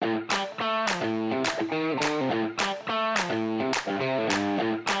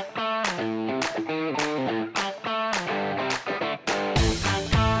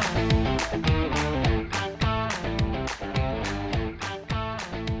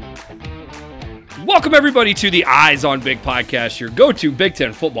Welcome, everybody, to the Eyes on Big podcast, your go-to Big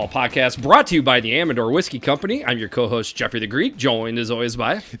Ten football podcast, brought to you by the Amador Whiskey Company. I'm your co-host, Jeffrey the Greek, joined as always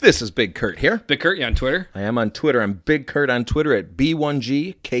by... This is Big Kurt here. Big Kurt, you on Twitter? I am on Twitter. I'm Big Kurt on Twitter at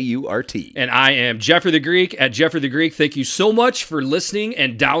B1GKURT. And I am Jeffrey the Greek at Jeffrey the Greek. Thank you so much for listening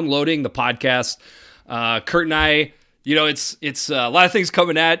and downloading the podcast. Kurt and I, you know, it's a lot of things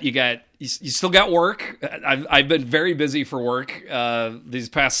coming at you. You still got work. I've been very busy for work these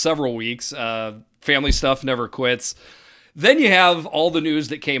past several weeks. Family stuff never quits. Then you have all the news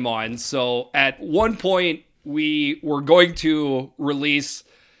that came on. So at one point, we were going to release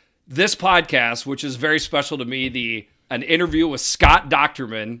this podcast, which is very special to me, an interview with Scott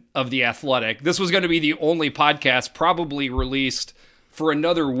Dochterman of The Athletic. This was going to be the only podcast probably released for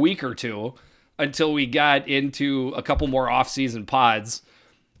another week or two until we got into a couple more off-season pods.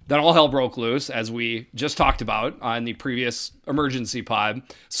 Then all hell broke loose, as we just talked about on the previous emergency pod.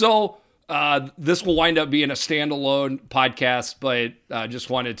 So this will wind up being a standalone podcast, but just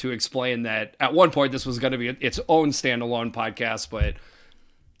wanted to explain that at one point this was going to be its own standalone podcast, but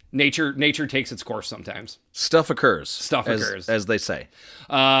nature takes its course sometimes. Stuff occurs, as they say.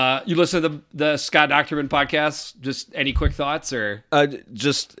 You listen to the Scott Dochterman podcast? Just any quick thoughts? Or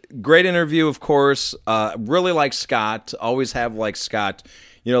just great interview, of course. Really like Scott. Always have liked Scott.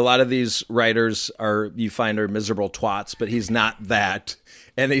 You know, a lot of these writers are miserable twats, but he's not that.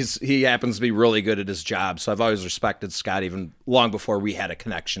 And he happens to be really good at his job. So I've always respected Scott even long before we had a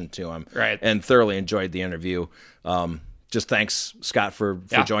connection to him. Right. And thoroughly enjoyed the interview. Just thanks, Scott, for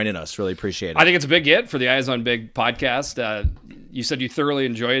joining us. Really appreciate it. I think it's a big hit for the Eyes on Big podcast. You said you thoroughly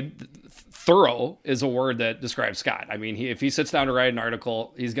enjoyed. Thorough is a word that describes Scott. I mean, if he sits down to write an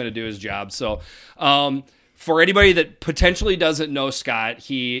article, he's going to do his job. So for anybody that potentially doesn't know Scott,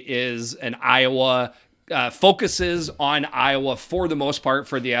 he is an Iowa focuses on Iowa for the most part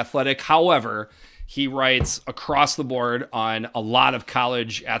for The Athletic. However, he writes across the board on a lot of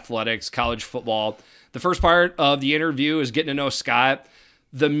college athletics, college football. The first part of the interview is getting to know Scott.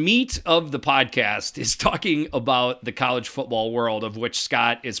 The meat of the podcast is talking about the college football world, of which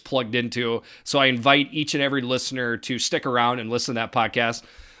Scott is plugged into. So I invite each and every listener to stick around and listen to that podcast.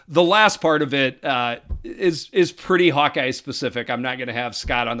 The last part of it is pretty Hawkeye specific. I'm not going to have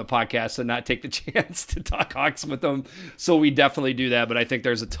Scott on the podcast and not take the chance to talk Hawks with him. So we definitely do that. But I think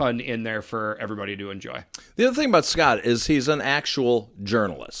there's a ton in there for everybody to enjoy. The other thing about Scott is he's an actual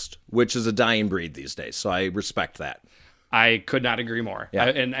journalist, which is a dying breed these days. So I respect that. I could not agree more. Yeah.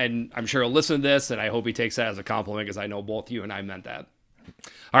 And I'm sure he'll listen to this, and I hope he takes that as a compliment, because I know both you and I meant that.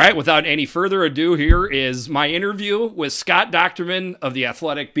 All right, without any further ado, here is my interview with Scott Dochterman of The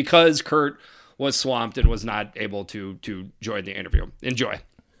Athletic, because Kurt was swamped and was not able to join the interview. Enjoy.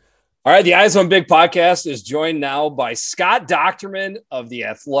 All right, the Eyes on Big podcast is joined now by Scott Dochterman of The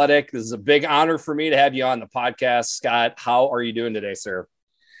Athletic. This is a big honor for me to have you on the podcast. Scott, how are you doing today, sir?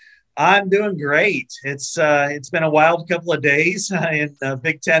 I'm doing great. It's been a wild couple of days in the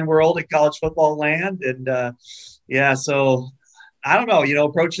Big Ten world at college football land. And so I don't know,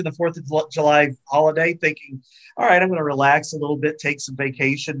 approaching the 4th of July holiday, thinking, all right, I'm going to relax a little bit, take some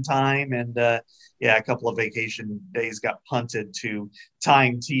vacation time. And a couple of vacation days got punted to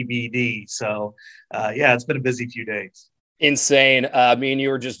time TBD. So it's been a busy few days. Insane. Me and you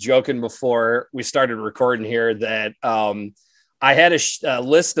were just joking before we started recording here that I had a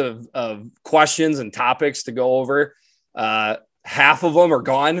list of questions and topics to go over. Half of them are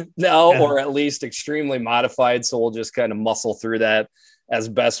gone now, or at least extremely modified. So we'll just kind of muscle through that as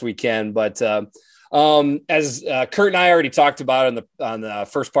best we can. But as Kurt and I already talked about on the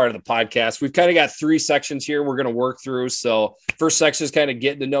first part of the podcast, we've kind of got 3 sections here we're going to work through. So first section is kind of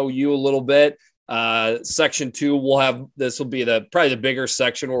getting to know you a little bit. Section 2, this will be probably the bigger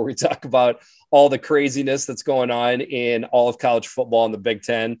section where we talk about all the craziness that's going on in all of college football in the Big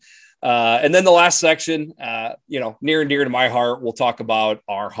Ten. And then the last section, near and dear to my heart, we'll talk about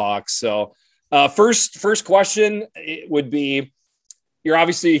our Hawks. So first question would be, you're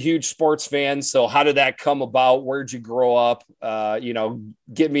obviously a huge sports fan. So how did that come about? Where'd you grow up?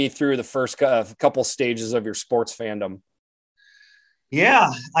 Get me through the first couple stages of your sports fandom.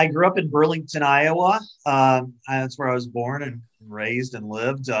 Yeah, I grew up in Burlington, Iowa. That's where I was born and raised and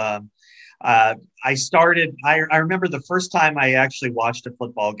lived. I remember the first time I actually watched a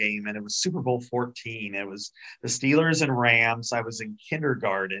football game, and it was Super Bowl 14. It was the Steelers and Rams. I was in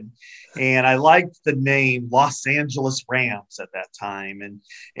kindergarten, and I liked the name Los Angeles Rams at that time.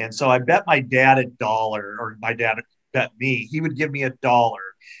 And so I bet my dad $1, or my dad bet me, he would give me $1.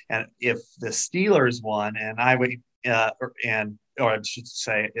 And if the Steelers won, and or I should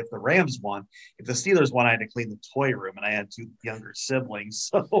say, if the Rams won, if the Steelers won, I had to clean the toy room, and I had two younger siblings.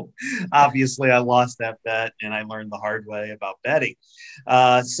 So obviously, I lost that bet, and I learned the hard way about betting.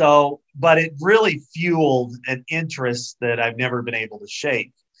 But it really fueled an interest that I've never been able to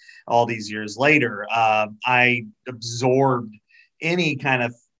shake all these years later. I absorbed any kind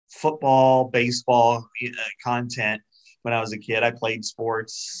of football, baseball content when I was a kid. I played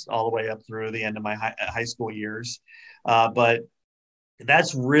sports all the way up through the end of my high school years. But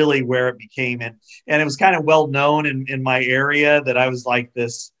that's really where it became. And it was kind of well known in my area that I was like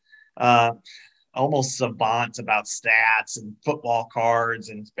this almost savant about stats and football cards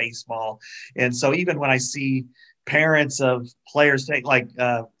and baseball. And so even when I see parents of players take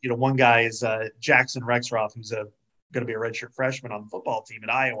one guy is Jackson Rexroth, who's going to be a redshirt freshman on the football team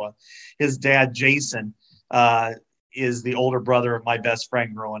at Iowa. His dad, Jason, is the older brother of my best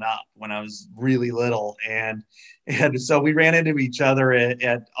friend growing up when I was really little. And so we ran into each other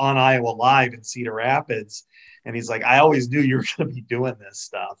on Iowa Live in Cedar Rapids. And he's like, I always knew you were going to be doing this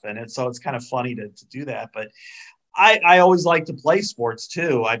stuff. And so it's kind of funny to do that. But I always liked to play sports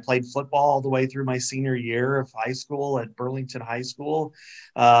too. I played football all the way through my senior year of high school at Burlington High School.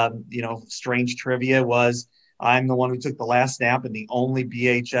 Strange trivia was I'm the one who took the last snap in the only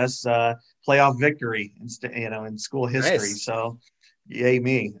BHS playoff victory in school history. Nice. So yay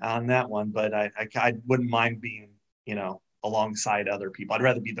me on that one. But I wouldn't mind being, alongside other people. I'd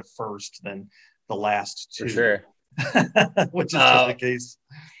rather be the first than the last two. For sure. Which is the case.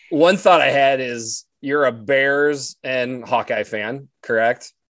 One thought I had is you're a Bears and Hawkeye fan,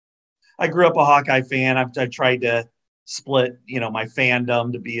 correct? I grew up a Hawkeye fan. I've tried to split, my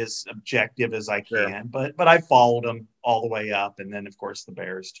fandom to be as objective as I can, Sure. but I followed them all the way up. And then of course the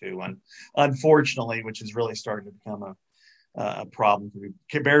Bears too. And unfortunately, which is really starting to become a problem for me.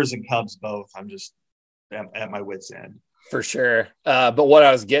 Bears and Cubs both. I'm just at my wit's end. For sure. But what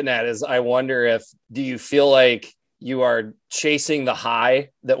I was getting at is I wonder do you feel like you are chasing the high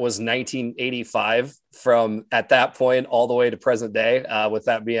that was 1985 from at that point all the way to present day, with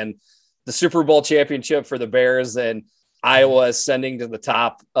that being the Super Bowl championship for the Bears and Iowa ascending to the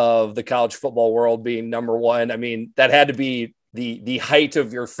top of the college football world being number one. I mean, that had to be the height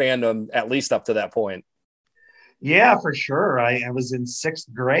of your fandom, at least up to that point. Yeah, for sure. I was in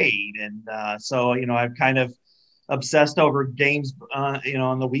sixth grade. And so, I've kind of obsessed over games,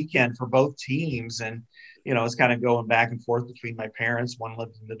 on the weekend for both teams. And, it's kind of going back and forth between my parents. One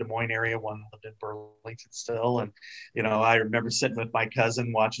lived in the Des Moines area, one lived in Burlington still. And, I remember sitting with my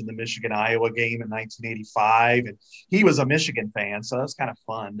cousin watching the Michigan-Iowa game in 1985. And he was a Michigan fan, so that was kind of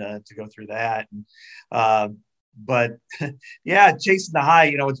fun to go through that. And, but yeah, chasing the high,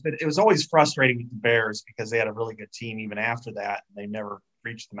 it was always frustrating with the Bears because they had a really good team even after that. And they never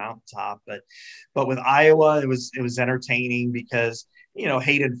reached the mountaintop. But with Iowa, it was entertaining because,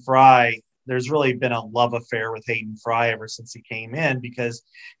 Hayden Fry, there's really been a love affair with Hayden Fry ever since he came in because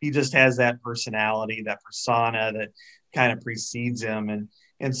he just has that personality, that persona that kind of precedes him.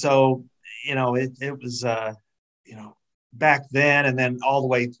 And so, it was, back then and then all the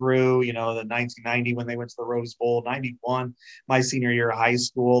way through, the 1990 when they went to the Rose Bowl, 91, my senior year of high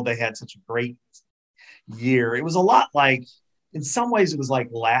school, they had such a great year. It was a lot like, in some ways, it was like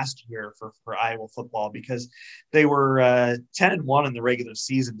last year for Iowa football because they were 10-1 in the regular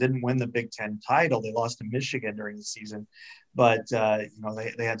season, didn't win the Big Ten title. They lost to Michigan during the season, but they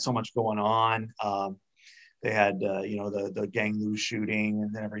had so much going on. They had the Gang Lu shooting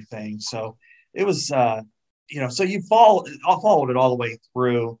and everything. So it was so I followed it all the way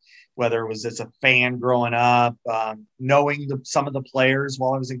through. Whether it was as a fan growing up, knowing some of the players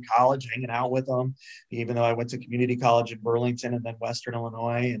while I was in college, hanging out with them, even though I went to community college in Burlington and then Western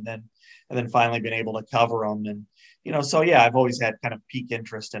Illinois, and then finally being able to cover them. And, so yeah, I've always had kind of peak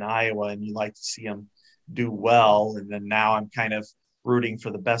interest in Iowa, and you like to see them do well. And then now I'm kind of rooting for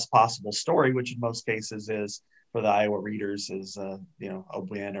the best possible story, which in most cases is for the Iowa readers is, a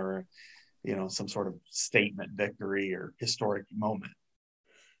win or, some sort of statement victory or historic moment.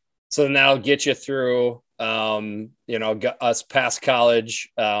 So then that'll get you through, us past college.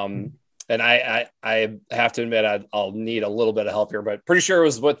 And I have to admit, I'll need a little bit of help here, but pretty sure it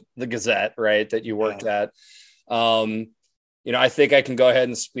was with the Gazette, right, that you worked at. I think I can go ahead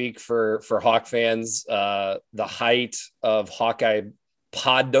and speak for Hawk fans. The height of Hawkeye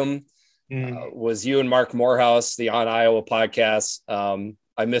poddom was you and Mark Morehouse, the On Iowa podcast.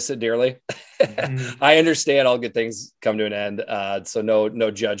 I miss it dearly. I understand all good things come to an end. So no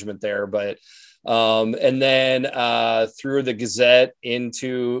judgment there, but, and then through the Gazette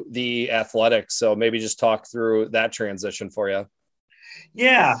into the Athletics. So maybe just talk through that transition for you.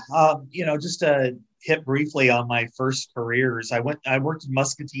 Yeah. Just hit briefly on my first careers. I worked in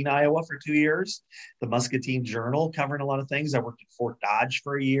Muscatine, Iowa for 2 years, the Muscatine Journal, covering a lot of things. I worked at Fort Dodge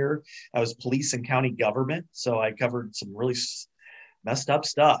for a year. I was police and county government. So I covered some really messed up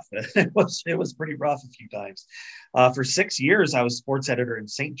stuff. It was pretty rough a few times. For 6 years, I was sports editor in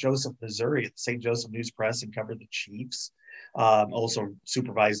St. Joseph, Missouri at the St. Joseph News Press and covered the Chiefs. Also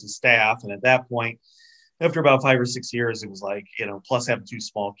supervised the staff. And at that point, after about 5 or 6 years, it was like, plus having two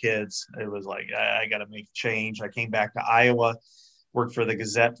small kids, it was like, I got to make a change. I came back to Iowa, worked for the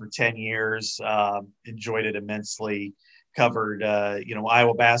Gazette for 10 years, enjoyed it immensely, covered,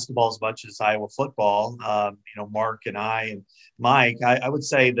 Iowa basketball as much as Iowa football. Mark and I and Mike, I would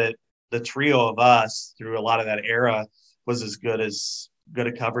say that the trio of us through a lot of that era was as good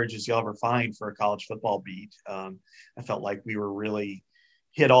a coverage as you'll ever find for a college football beat. I felt like we were really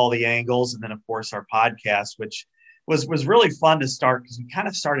hit all the angles. And then, of course, our podcast, which was really fun to start because we kind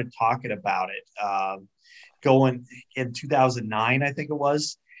of started talking about it going in 2009, I think it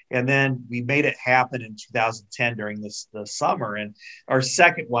was. And then we made it happen in 2010 during the summer. And our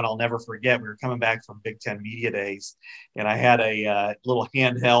second one, I'll never forget, we were coming back from Big Ten Media Days, and I had a little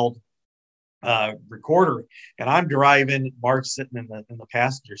handheld recorder, and I'm driving, Mark's sitting in the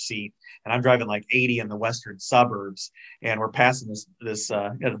passenger seat, and I'm driving like 80 in the western suburbs, and we're passing this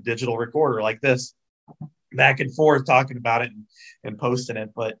digital recorder like this back and forth, talking about it and posting it.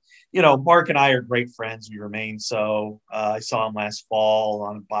 But Mark and I are great friends. We remain so. I saw him last fall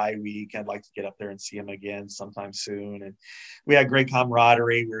on a bye week. I'd like to get up there and see him again sometime soon. And we had great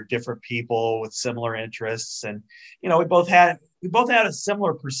camaraderie. We were different people with similar interests, and we both had a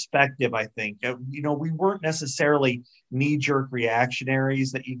similar perspective, I think. We weren't necessarily knee-jerk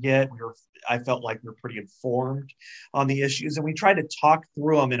reactionaries that you get. I felt like we were pretty informed on the issues, and we tried to talk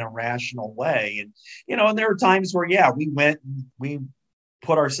through them in a rational way. And there were times where, we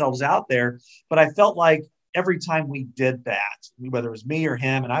put ourselves out there, but I felt like every time we did that, whether it was me or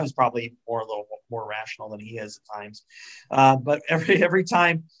him, and I was probably a little more rational than he is at times, but every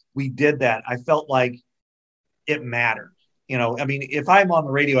time we did that, I felt like it mattered. If I'm on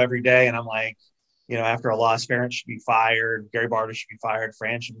the radio every day and I'm like, after a loss, Ferentz should be fired, Gary Barta should be fired,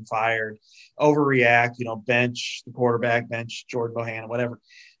 Fran should be fired, overreact, bench the quarterback, bench Jordan Bohannon, whatever,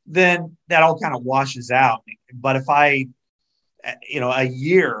 then that all kind of washes out. But if I, a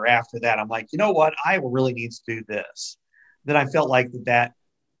year after that, I'm like, what, Iowa really needs to do this, then I felt like that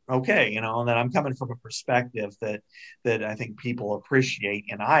okay, and then I'm coming from a perspective that I think people appreciate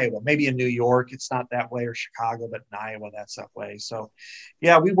in Iowa. Maybe in New York, it's not that way, or Chicago, but in Iowa, that's that way. So,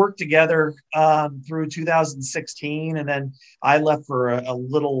 yeah, we worked together through 2016, and then I left for a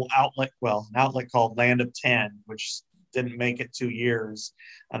little an outlet called Land of 10, which didn't make it 2 years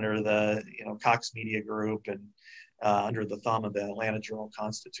under the Cox Media Group and under the thumb of the Atlanta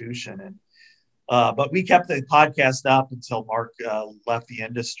Journal-Constitution. And but we kept the podcast up until Mark left the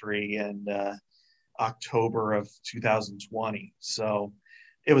industry in October of 2020. So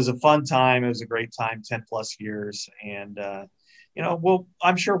it was a fun time. It was a great time, 10 plus years. And,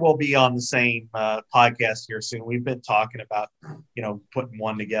 I'm sure we'll be on the same podcast here soon. We've been talking about, putting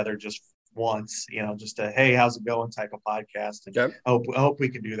one together just once, just a, hey, how's it going type of podcast. And yep. I hope we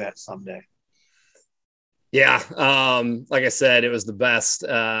can do that someday. Yeah. Like I said, it was the best.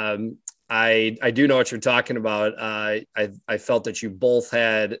 I do know what you're talking about. I felt that you both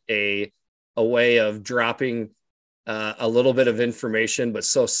had a way of dropping a little bit of information, but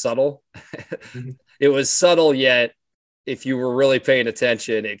so subtle. Mm-hmm. It was subtle, yet if you were really paying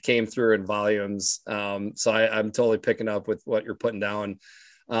attention, it came through in volumes. So I'm totally picking up with what you're putting down.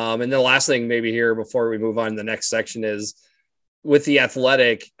 And the last thing maybe here before we move on to the next section is with The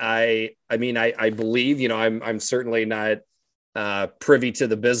Athletic. I believe, I'm certainly not privy to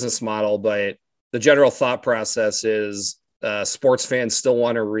the business model, but the general thought process is sports fans still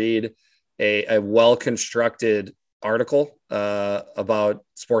want to read a well-constructed article about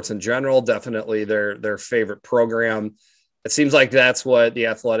sports in general, definitely their favorite program. It seems like that's what The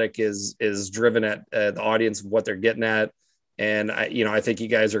Athletic is driven at, the audience of what they're getting at. And I think you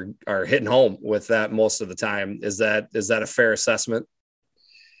guys are hitting home with that most of the time. Is that a fair assessment?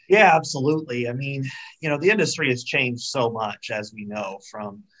 Yeah, absolutely. The industry has changed so much, as we know,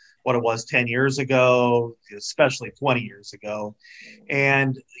 from what it was 10 years ago, especially 20 years ago.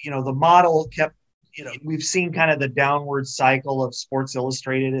 And, the model kept, we've seen kind of the downward cycle of Sports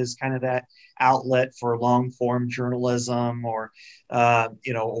Illustrated as kind of that outlet for long form journalism or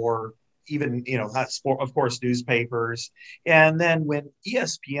even, of course, newspapers. And then when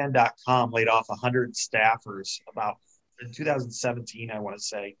ESPN.com laid off 100 staffers about in 2017, I want to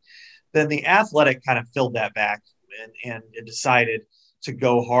say, then The Athletic kind of filled that back and decided, to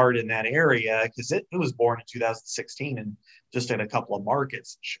go hard in that area because it was born in 2016 and just in a couple of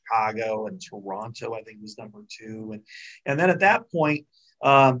markets, Chicago and Toronto, I think was number 2. And then at that point,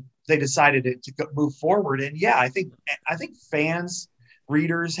 they decided to move forward. And yeah, I think fans,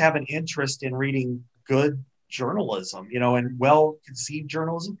 readers have an interest in reading good journalism, and well-conceived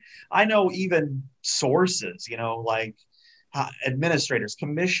journalism. I know even sources, like administrators,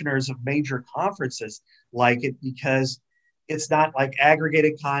 commissioners of major conferences like it because it's not like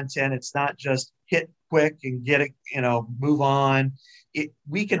aggregated content. It's not just hit quick and get it, move on.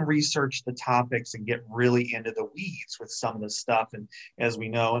 We can research the topics and get really into the weeds with some of the stuff. And as we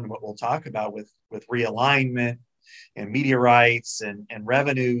know, and what we'll talk about with realignment and media rights and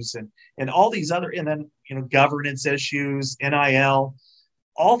revenues and all these other, and then, governance issues, NIL,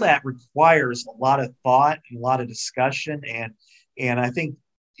 all that requires a lot of thought and a lot of discussion. And I think,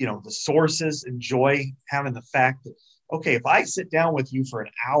 the sources enjoy having the fact that, okay, if I sit down with you for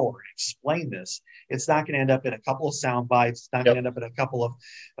an hour and explain this, it's not going to end up in a couple of sound bites. It's not going to end up in a couple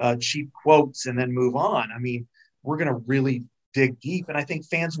of cheap quotes and then move on. I mean, we're going to really dig deep. And I think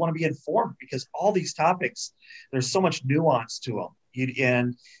fans want to be informed because all these topics, there's so much nuance to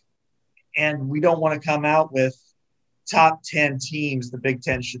them. And we don't want to come out with top 10 teams the Big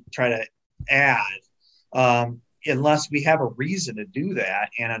Ten should try to add unless we have a reason to do that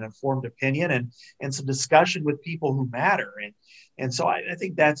and an informed opinion and some discussion with people who matter. And so I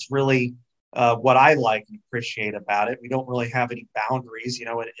think that's really what I like and appreciate about it. We don't really have any boundaries,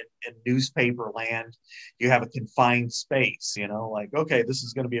 in newspaper land, you have a confined space, like, okay, this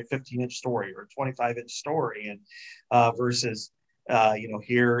is going to be a 15-inch story or a 25-inch story. And versus,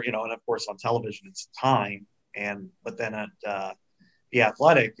 here, and of course on television, it's time. But then at The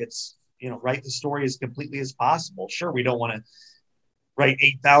Athletic, it's, write the story as completely as possible. Sure, we don't want to write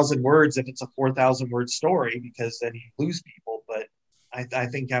 8,000 words if it's a 4,000 word story because then you lose people. But I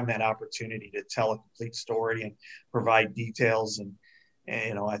think having that opportunity to tell a complete story and provide details and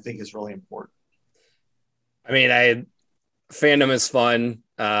I think is really important. I mean, fandom is fun.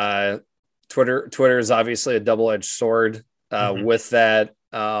 Twitter is obviously a double-edged sword with that.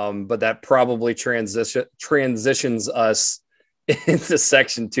 But that probably transitions us into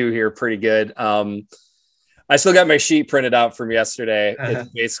section 2 here pretty good. I still got my sheet printed out from yesterday. It's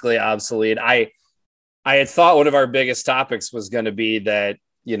basically obsolete. I had thought one of our biggest topics was going to be that,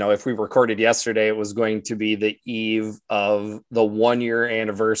 if we recorded yesterday, it was going to be the eve of the 1-year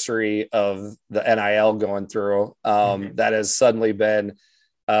anniversary of the NIL going through. That has suddenly been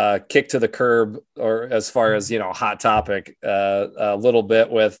kicked to the curb, or as far as, hot topic a little bit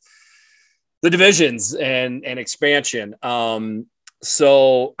with the divisions and expansion.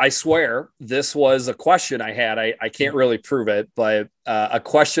 So I swear this was a question I had. I can't really prove it, but a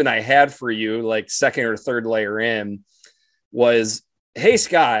question I had for you, like second or third layer in, was, hey,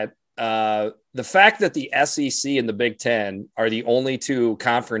 Scott, the fact that the SEC and the Big Ten are the only 2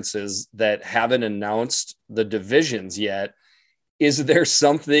 conferences that haven't announced the divisions yet, is there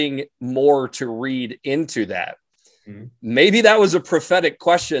something more to read into that? Mm-hmm. Maybe that was a prophetic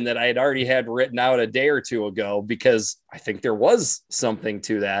question that I had already had written out a day or 2 ago, because I think there was something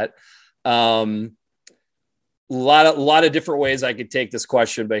to that. A lot of different ways I could take this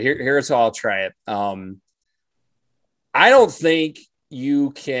question, but here's how I'll try it. I don't think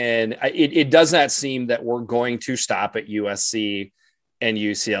you can, it does not seem that we're going to stop at USC and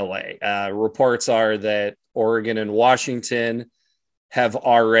UCLA. Reports are that Oregon and Washington have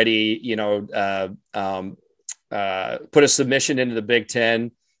already, put a submission into the Big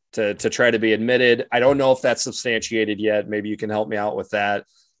Ten to try to be admitted. I don't know if that's substantiated yet. Maybe you can help me out with that.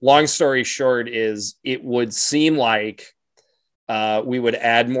 Long story short is it would seem like we would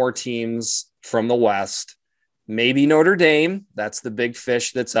add more teams from the West, maybe Notre Dame. That's the big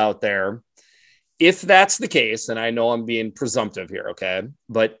fish that's out there. If that's the case, and I know I'm being presumptive here, okay,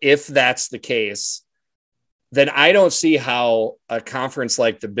 but if that's the case, then I don't see how a conference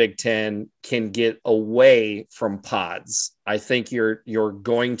like the Big Ten can get away from pods. I think you're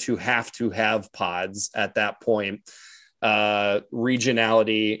going to have pods at that point,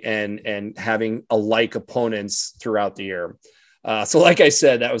 regionality and having alike opponents throughout the year. So like I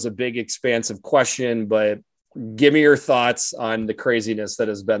said, that was a big, expansive question, but give me your thoughts on the craziness that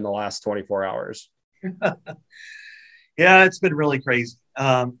has been the last 24 hours. Yeah, it's been really crazy.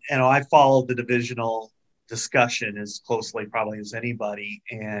 I followed the divisional discussion as closely probably as anybody.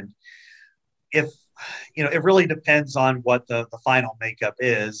 And if, it really depends on what the final makeup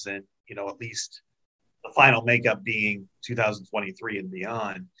is. And, at least the final makeup being 2023 and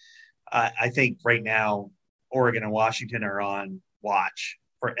beyond. I think right now, Oregon and Washington are on watch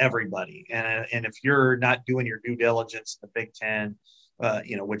for everybody. And if you're not doing your due diligence in the Big Ten,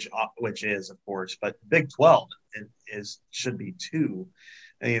 which is, of course, but Big 12 should be 2.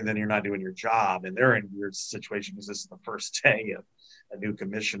 And then you're not doing your job. And they're in a weird situation because this is the first day of a new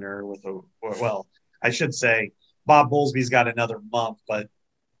commissioner I should say Bob Bowlesby's got another month, but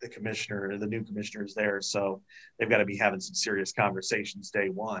the new commissioner is there. So they've got to be having some serious conversations day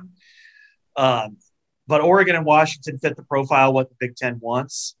one. But Oregon and Washington fit the profile what the Big Ten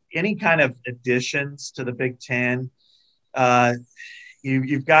wants. Any kind of additions to the Big Ten,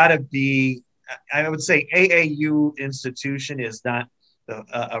 you've got to be, I would say AAU institution is not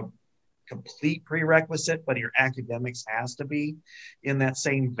a complete prerequisite, but your academics has to be in that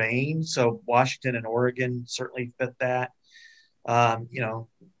same vein. So Washington and Oregon certainly fit that. I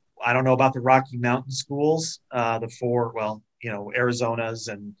don't know about the Rocky Mountain schools, Arizona's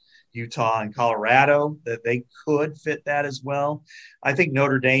and Utah and Colorado, that they could fit that as well. I think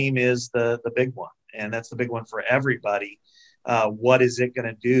Notre Dame is the big one, and that's the big one for everybody. What is it going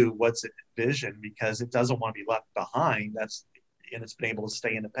to do? What's its vision? Because it doesn't want to be left behind. And it's been able to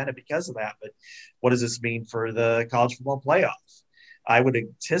stay independent because of that. But what does this mean for the college football playoff? I would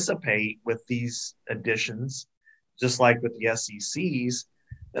anticipate with these additions, just like with the SECs,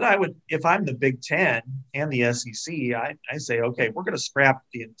 that I would, if I'm the Big Ten and the SEC, I say, okay, we're going to scrap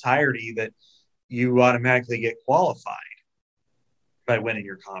the entirety that you automatically get qualified by winning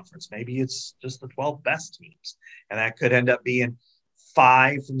your conference. Maybe it's just the 12 best teams. And that could end up being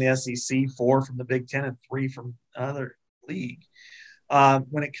 5 from the SEC, 4 from the Big Ten, and 3 from another league.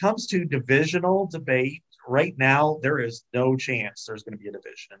 When it comes to divisional debate, right now, there is no chance there's going to be a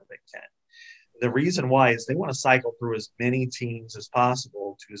division in the Big Ten. The reason why is they want to cycle through as many teams as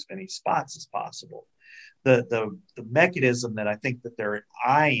possible to as many spots as possible. The mechanism that I think that they're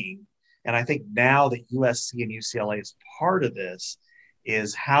eyeing, and I think now that USC and UCLA is part of this,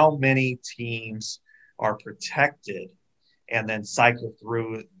 is how many teams are protected and then cycle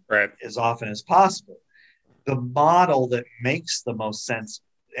through as often as possible. The model that makes the most sense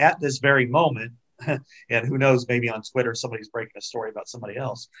at this very moment, and who knows, maybe on Twitter, somebody's breaking a story about somebody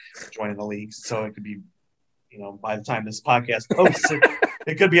else joining the league. So it could be, by the time this podcast posts,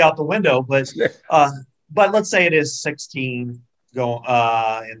 it could be out the window. But let's say it is 16 go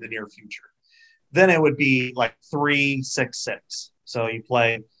in the near future. Then it would be like 3-6-6. So you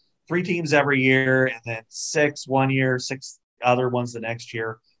play 3 teams every year, and then 6 one year, 6 other ones the next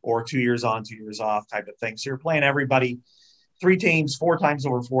year, or 2 years on, 2 years off type of thing. So you're playing everybody 3 teams 4 times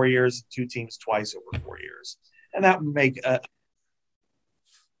over 4 years, 2 teams twice over 4 years. And that would make a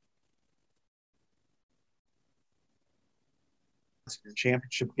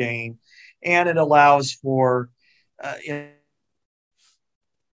championship game. And it allows for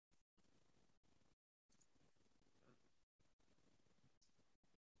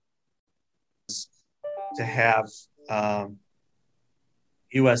to have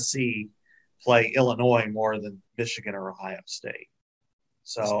USC play Illinois more than Michigan or Ohio State.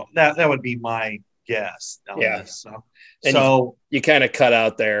 So that would be my guess. So you kind of cut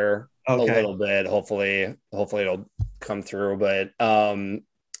out there a little bit. Hopefully it'll come through. But and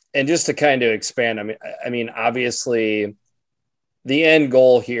just to kind of expand, I mean, obviously the end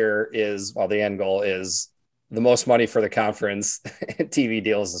goal here is the most money for the conference TV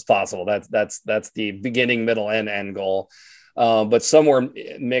deals as possible. That's the beginning, middle, and end goal. But somewhere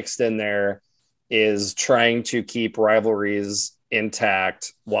mixed in there is trying to keep rivalries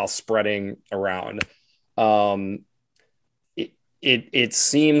intact while spreading around. It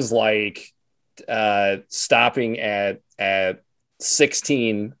seems like stopping at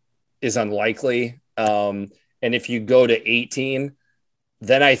 16 is unlikely. And if you go to 18,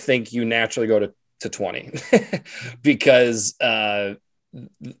 then I think you naturally go to 20 because then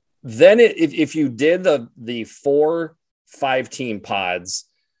if you did the 4-5 team pods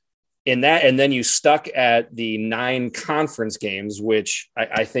in that, and then you stuck at the 9 conference games, which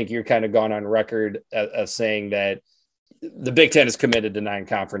I think you're kind of gone on record as saying that the Big Ten is committed to 9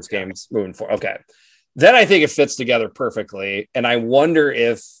 conference games moving forward. Okay. Then I think it fits together perfectly. And I wonder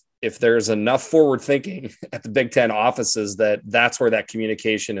if there's enough forward thinking at the Big Ten offices that's where that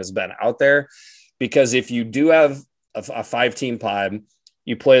communication has been out there. Because if you do have a 5-team pod,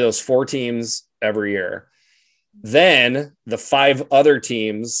 you play those 4 teams every year. Then the 5 other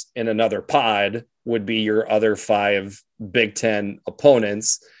teams in another pod would be your other 5 Big Ten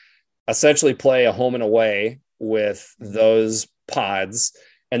opponents, essentially play a home and away with those pods.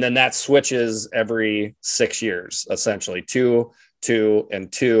 And then that switches every 6 years, essentially 2, 2,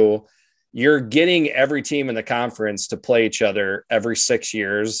 and 2. You're getting every team in the conference to play each other every 6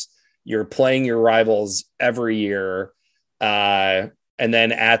 years. You're playing your rivals every year. And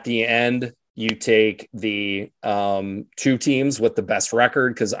then at the end you take the two teams with the best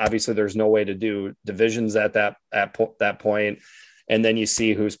record, because obviously there's no way to do divisions at that point, and then you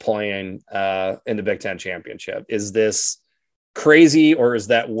see who's playing in the Big Ten championship. Is this crazy, or is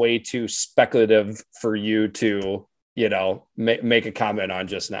that way too speculative for you to, make a comment on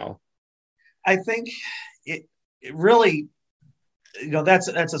just now? I think it really, that's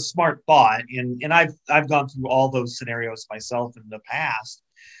a smart thought, and I've gone through all those scenarios myself in the past.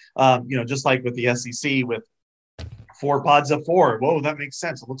 Just like with the SEC with 4 pods of 4. Whoa, that makes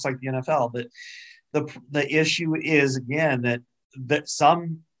sense. It looks like the NFL. But the issue is, again, that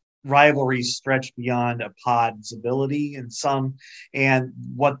some rivalries stretch beyond a pod's ability, and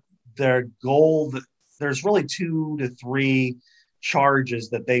what their goal. There's really 2 to 3 charges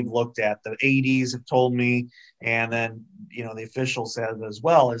that they've looked at. The ADs have told me, and then the officials have as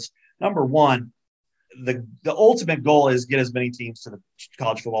well. Is number one, the ultimate goal is get as many teams to the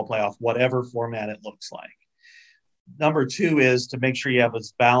college football playoff, whatever format it looks like. Number 2 is to make sure you have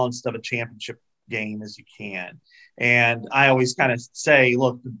as balanced of a championship game as you can. And I always kind of say,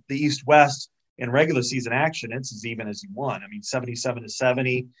 look, the East-West in regular season action, it's as even as you want. I mean,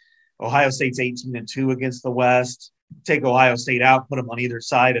 77-70. Ohio State's 18-2 against the West. Take Ohio State out, put them on either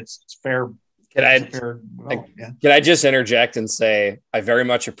side. It's fair. Can I just interject and say I very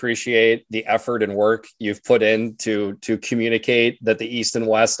much appreciate the effort and work you've put in to communicate that the East and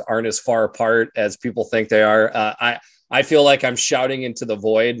West aren't as far apart as people think they are. I feel like I'm shouting into the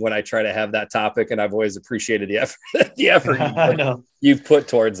void when I try to have that topic, and I've always appreciated the effort you've put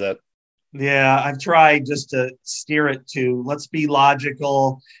towards it. Yeah, I've tried just to steer it to, let's be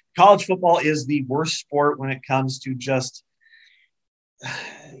logical. College football is the worst sport when it comes to just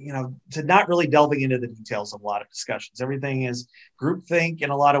to not really delving into the details of a lot of discussions. Everything is groupthink in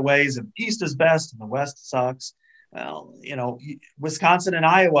a lot of ways, and East is best and the West sucks. Well, Wisconsin and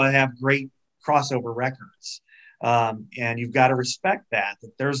Iowa have great crossover records. And you've got to respect that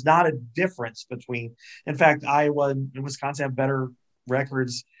there's not a difference between, in fact, Iowa and Wisconsin have better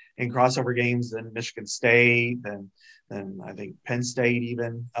records in crossover games than Michigan State and I think Penn State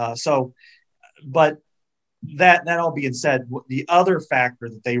even. But that all being said, the other factor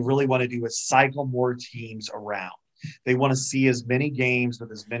that they really want to do is cycle more teams around. They want to see as many games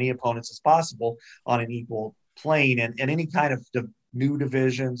with as many opponents as possible on an equal plane, and any kind of new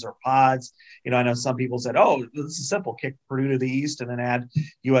divisions or pods. I know some people said, oh, this is simple, kick Purdue to the East and then add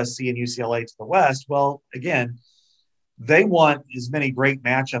USC and UCLA to the West. Well, again, they want as many great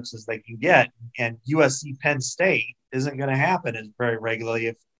matchups as they can get, and USC Penn State isn't going to happen as very regularly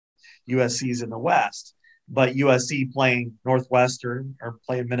if USC is in the West. But USC playing Northwestern or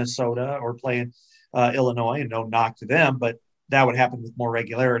playing Minnesota or playing Illinois, and no knock to them, but that would happen with more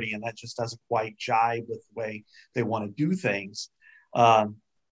regularity, and that just doesn't quite jive with the way they want to do things.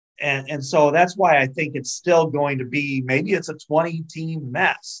 And so that's why I think it's still going to be, maybe it's a 20-team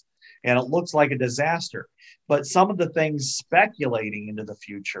mess and it looks like a disaster. But some of the things speculating into the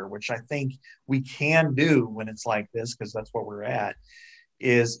future, which I think we can do when it's like this, because that's what we're at,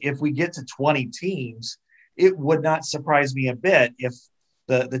 is if we get to 20 teams, it would not surprise me a bit if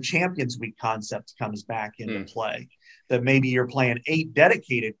the Champions Week concept comes back into play, that maybe you're playing 8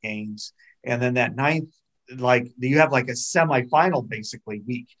 dedicated games, and then that 9th, like you have like a semifinal basically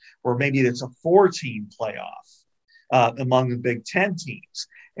week, or maybe it's a 4-team playoff among the Big Ten teams.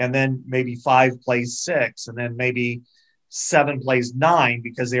 And then maybe 5 plays 6, and then maybe 7 plays 9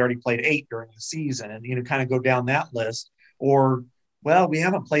 because they already played 8 during the season, and kind of go down that list. Or, well, we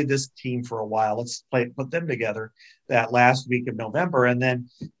haven't played this team for a while. Let's put them together that last week of November, and then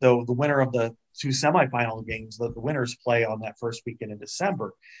the winner of the 2 semifinal games, the winners play on that first weekend in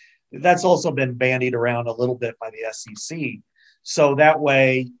December. That's also been bandied around a little bit by the SEC. So that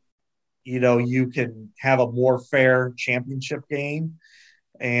way, you can have a more fair championship game,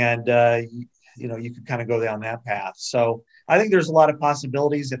 and you can kind of go down that path. So I think there's a lot of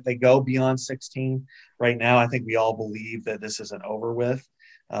possibilities if they go beyond 16. Right now, I think we all believe that this isn't over with.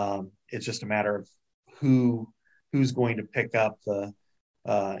 It's just a matter of who's going to pick up the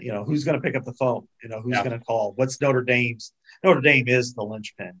who's going to pick up the phone, who's going to call. What's Notre Dame is the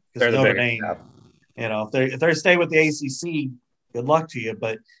linchpin, because Notre Dame, if they stay with the ACC, good luck to you.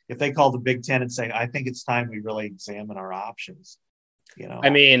 But if they call the Big Ten and say, I think it's time we really examine our options, I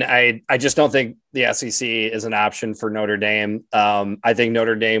mean, I just don't think the SEC is an option for Notre Dame. I think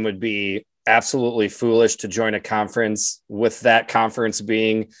Notre Dame would be absolutely foolish to join a conference, with that conference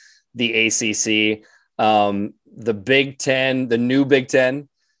being the ACC. The Big Ten, the new Big Ten,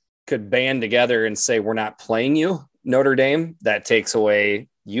 could band together and say, we're not playing you, Notre Dame. That takes away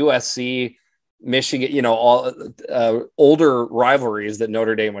USC, Michigan, all older rivalries that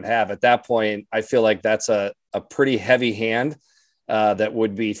Notre Dame would have. At that point, I feel like that's a pretty heavy hand that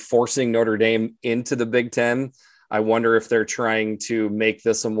would be forcing Notre Dame into the Big Ten. I wonder if they're trying to make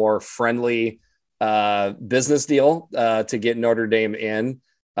this a more friendly business deal to get Notre Dame in.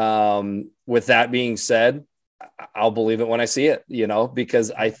 With that being said, I'll believe it when I see it,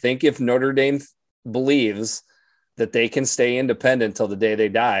 because I think if Notre Dame believes that they can stay independent till the day they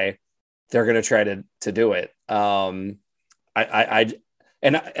die, they're going to try to do it. I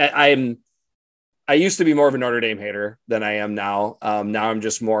used to be more of a Notre Dame hater than I am now. Now I'm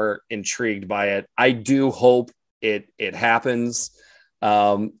just more intrigued by it. I do hope it happens.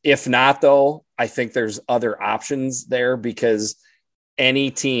 If not, though, I think there's other options there, because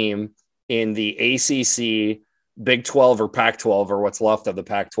any team in the ACC, Big 12 or Pac-12, or what's left of the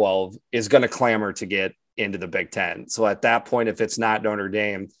Pac-12, is going to clamor to get into the Big Ten. So at that point, if it's not Notre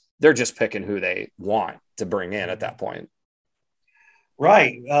Dame, they're just picking who they want to bring in at that point.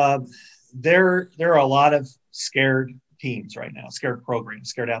 Right. There are a lot of scared teams right now, scared programs,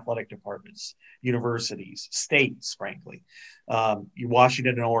 scared athletic departments, universities, states, frankly.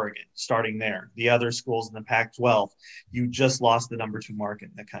 Washington and Oregon, starting there. The other schools in the Pac-12, you just lost the number 2 market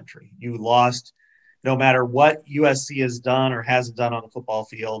in the country. You lost, no matter what USC has done or hasn't done on the football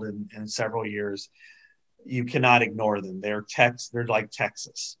field in several years, you cannot ignore them. They're like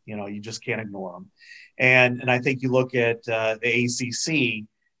Texas. You just can't ignore them. And I think you look at the ACC,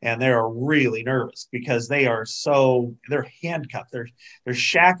 and they're really nervous because they're handcuffed. They're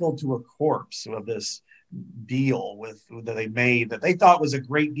shackled to a corpse of this deal that they made that they thought was a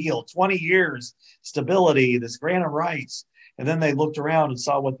great deal. 20 years stability, this grant of rights. And then they looked around and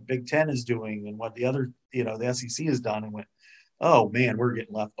saw what the Big Ten is doing and what the other, the SEC has done, and went, oh man, we're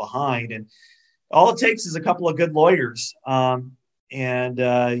getting left behind. And all it takes is a couple of good lawyers. If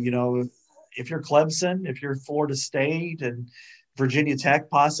you're Clemson, if you're Florida State and Virginia Tech,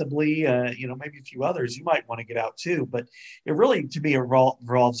 possibly, maybe a few others, you might want to get out too. But it really, to me,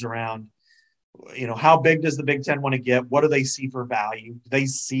 revolves around, how big does the Big Ten want to get? What do they see for value? Do they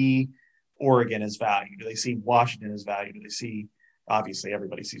see Oregon as value? Do they see Washington as value? Do they see, obviously,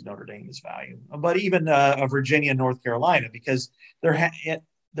 everybody sees Notre Dame as value, but even Virginia and North Carolina, because there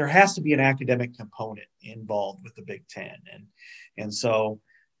has to be an academic component involved with the Big Ten. And so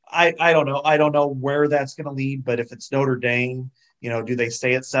I don't know. I don't know where that's going to lead, but if it's Notre Dame, do they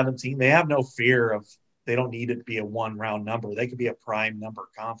stay at 17? They have no fear they don't need it to be a 1-round number. They could be a prime number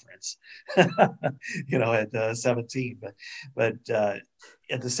conference, at 17. But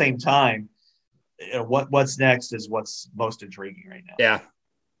at the same time, what's next is what's most intriguing right now. Yeah.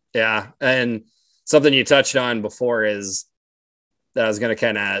 Yeah. And something you touched on before is that I was going to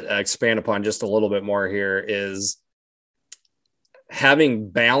kind of expand upon just a little bit more here is having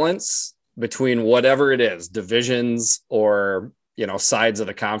balance between whatever it is, divisions or, sides of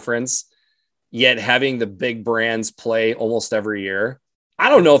the conference, yet having the big brands play almost every year. I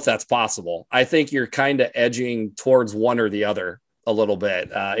don't know if that's possible. I think you're kind of edging towards one or the other a little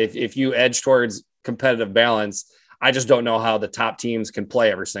bit. If you edge towards competitive balance, I just don't know how the top teams can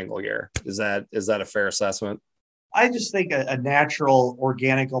play every single year. Is that a fair assessment? I just think a natural,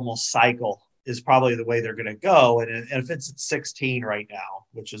 organic, almost cycle is probably the way they're going to go. And if it's at 16 right now,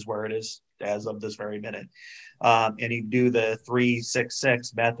 which is where it is as of this very minute, and you do the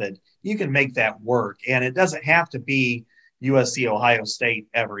 3-6-6 method, you can make that work. And it doesn't have to be USC, Ohio State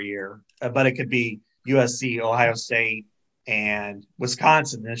every year, but it could be USC, Ohio State, and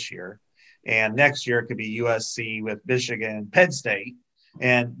Wisconsin this year. And next year it could be USC with Michigan, Penn State.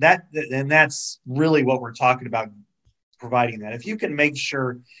 And that's really what we're talking about, providing that. If you can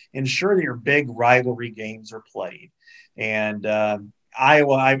ensure that your big rivalry games are played. And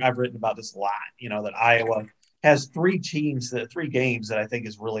Iowa, I've written about this a lot, that Iowa has 3 games that I think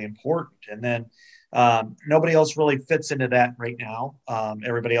is really important. And then nobody else really fits into that right now.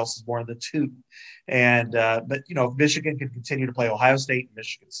 Everybody else is more in the 2. And but if Michigan can continue to play Ohio State and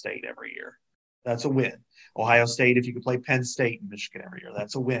Michigan State every year, that's a win. Ohio State, if you could play Penn State and Michigan every year,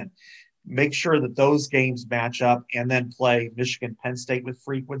 that's a win. Make sure that those games match up, and then play Michigan, Penn State with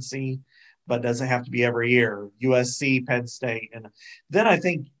frequency, but doesn't have to be every year. USC, Penn State, and then I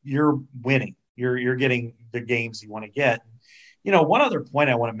think you're winning. You're getting the games you want to get. One other point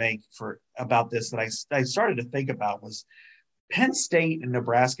I want to make about this that I started to think about was Penn State and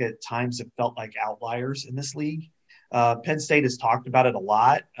Nebraska at times have felt like outliers in this league. Penn State has talked about it a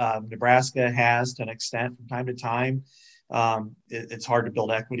lot. Nebraska has, to an extent, from time to time. It's hard to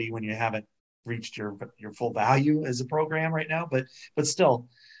build equity when you haven't reached your full value as a program right now. But still,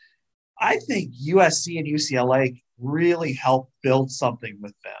 I think USC and UCLA really helped build something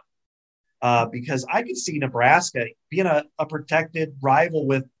with them. because I could see Nebraska being a protected rival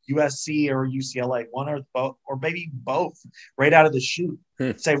with USC or UCLA, one or both, or maybe both, right out of the chute.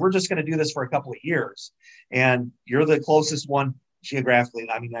 Say, we're just going to do this for a couple of years, and you're the closest one geographically.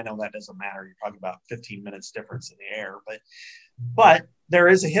 I mean, I know that doesn't matter. You're talking about 15 minutes difference in the air, but there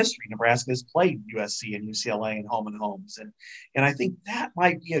is a history. Nebraska has played USC and UCLA in home and homes, and I think that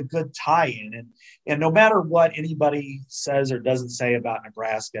might be a good tie-in. And no matter what anybody says or doesn't say about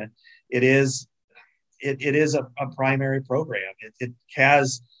Nebraska, it is a primary program. It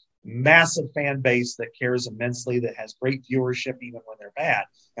has massive fan base that cares immensely, that has great viewership even when they're bad,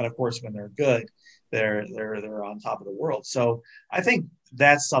 and of course when they're good, they're on top of the world. So I think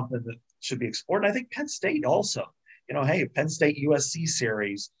that's something that should be explored. And I think Penn State also, hey, Penn State USC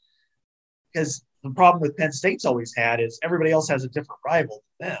series, because the problem with Penn State's always had is everybody else has a different rival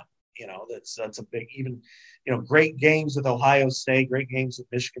than them. That's a big, even, great games with Ohio State, great games with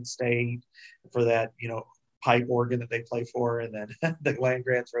Michigan State for that, pipe organ that they play for, and then the Land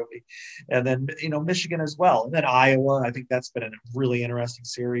Grant Trophy, and then, Michigan as well. And then Iowa, I think that's been a really interesting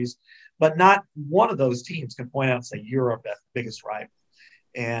series, but not one of those teams can point out and say, you're our biggest rival.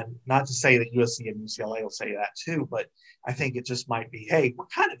 And not to say that USC and UCLA will say that too, but I think it just might be, hey, we're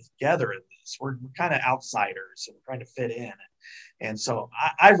kind of together in this. We're kind of outsiders and we're trying to fit in. And so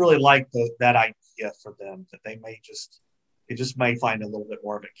I really like that idea for them, that they just may find a little bit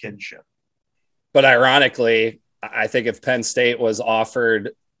more of a kinship. But ironically, I think if Penn State was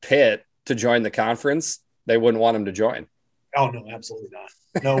offered Pitt to join the conference, they wouldn't want him to join. Oh, no, absolutely not.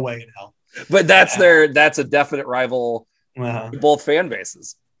 No way in hell. But that's a definite rival to both fan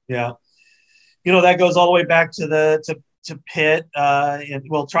bases. Yeah. That goes all the way back to Pitt, and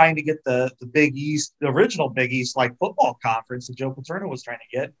trying to get the Big East, the original Big East like football conference that Joe Paterno was trying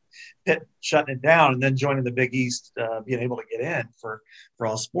to get. Pitt shutting it down and then joining the Big East, being able to get in for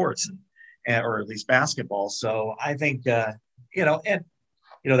all sports or at least basketball. So I think that's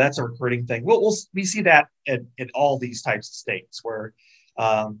a recruiting thing. We see that in all these types of states where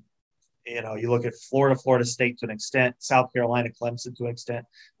you look at Florida State to an extent, South Carolina, Clemson to an extent,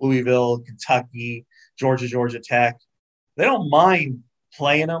 Louisville, Kentucky, Georgia Tech. They don't mind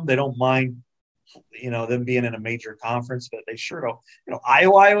playing them. They don't mind, them being in a major conference, but they sure don't,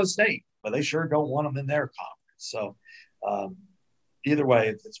 Iowa State, but they sure don't want them in their conference. So either way,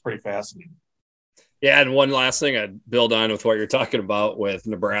 it's pretty fascinating. Yeah, and one last thing I'd build on with what you're talking about with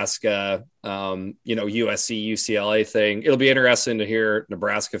Nebraska, USC, UCLA thing. It'll be interesting to hear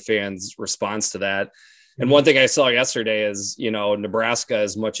Nebraska fans' response to that. And one thing I saw yesterday is, Nebraska,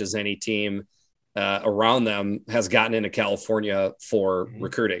 as much as any team around them, has gotten into California for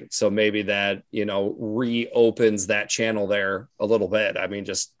recruiting. So maybe that, reopens that channel there a little bit. I mean,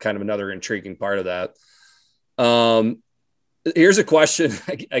 just kind of another intriguing part of that. Here's a question,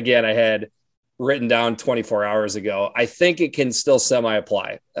 again, I had written down 24 hours ago. I think it can still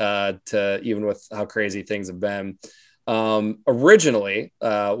semi-apply to even with how crazy things have been. Originally,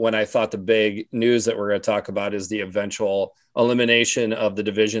 when I thought the big news that we're going to talk about is the eventual elimination of the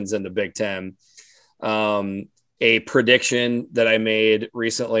divisions in the Big Ten, a prediction that I made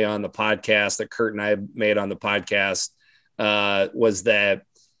recently on the podcast that Kurt and I made on the podcast was that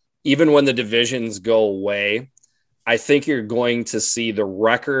even when the divisions go away, I think you're going to see the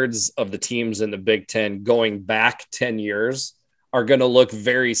records of the teams in the Big Ten going back 10 years are going to look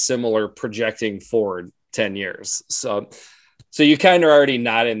very similar projecting forward 10 years. So you kind of already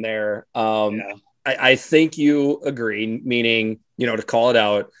not in there. I think you agree, meaning, to call it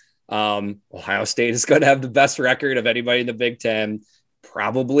out, Ohio State is going to have the best record of anybody in the Big Ten.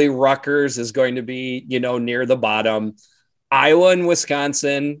 Probably Rutgers is going to be, near the bottom. Iowa and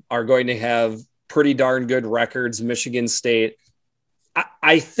Wisconsin are going to have pretty darn good records. Michigan State,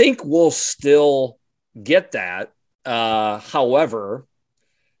 I think we'll still get that. However,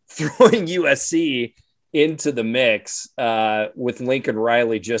 throwing USC into the mix with Lincoln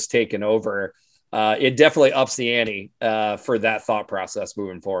Riley just taking over, it definitely ups the ante for that thought process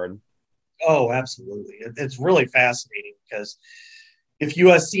moving forward. Oh, absolutely. It's really fascinating because if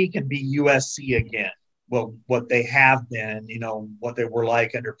USC can be USC again, well, what they have been, what they were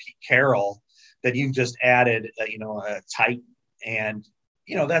like under Pete Carroll, that you've just added, a Titan, and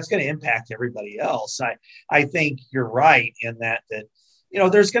that's going to impact everybody else. I think you're right in that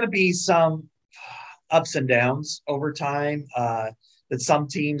there's going to be some ups and downs over time. That some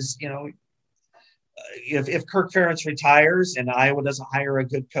teams, if Kirk Ferentz retires and Iowa doesn't hire a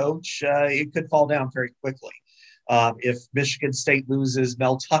good coach, it could fall down very quickly. If Michigan State loses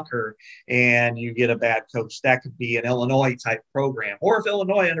Mel Tucker and you get a bad coach, that could be an Illinois type program. Or if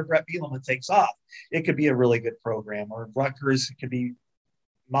Illinois under Brett Bielema takes off, it could be a really good program. Or if Rutgers could be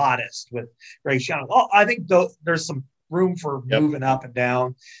modest with Greg Schiano. Well, I think there's some room for moving up and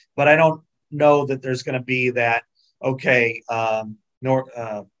down, but I don't know that there's going to be that. Okay,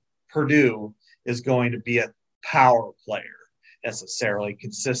 Purdue is going to be a power player necessarily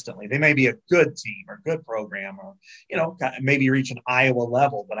consistently. They may be a good team or good program, or maybe reach an Iowa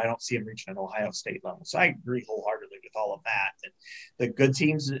level, but I don't see them reaching an Ohio State level. So I agree wholeheartedly with all of that. And the good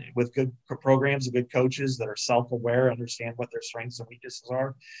teams with good programs and good coaches that are self-aware, understand what their strengths and weaknesses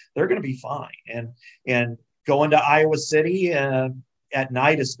are, they're going to be fine. And going to Iowa City at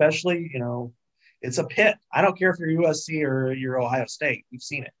night, especially, it's a pit. I don't care if you're USC or you're Ohio State. We've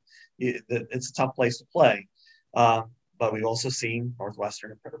seen it. It's a tough place to play. But we've also seen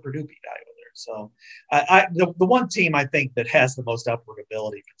Northwestern and Purdue beat Iowa there. So the one team I think that has the most upward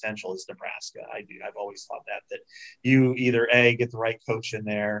ability potential is Nebraska. I've always thought that you either get the right coach in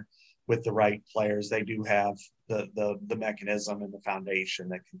there with the right players. They do have the mechanism and the foundation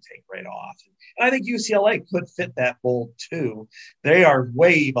that can take right off. And I think UCLA could fit that mold too. They are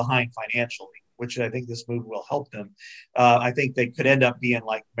way behind financially, which I think this move will help them. I think they could end up being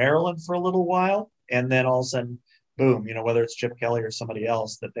like Maryland for a little while, and then all of a sudden, boom, whether it's Chip Kelly or somebody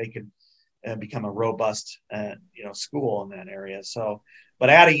else, that they can become a robust, school in that area. So, but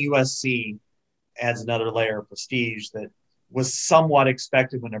adding USC adds another layer of prestige that was somewhat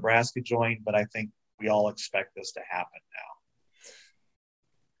expected when Nebraska joined, but I think we all expect this to happen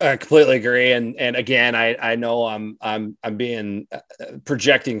now. I completely agree. And again, I know I'm being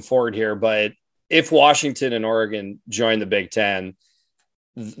projecting forward here, but if Washington and Oregon join the Big Ten,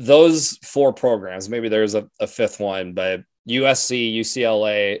 those four programs, maybe there's a fifth one, but USC,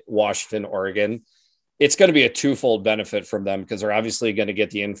 UCLA, Washington, Oregon, it's going to be a twofold benefit from them because they're obviously going to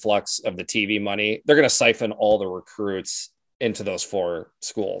get the influx of the TV money. They're going to siphon all the recruits into those four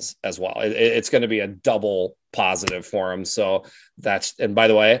schools as well. It's going to be a double positive for them. So and by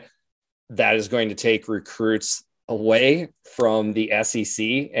the way, that is going to take recruits away from the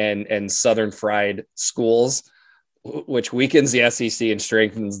SEC and Southern Fried schools, which weakens the SEC and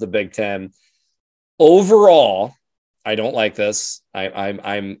strengthens the Big Ten. Overall, I don't like this.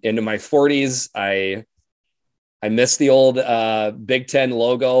 I'm into my 40s. I miss the old Big Ten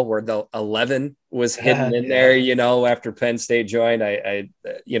logo where the 11 was hidden in there, after Penn State joined.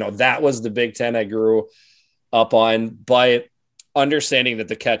 That was the Big Ten I grew up on, but understanding that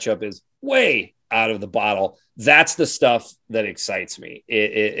the ketchup is way out of the bottle, that's the stuff that excites me.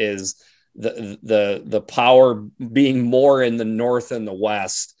 It is the power being more in the North and the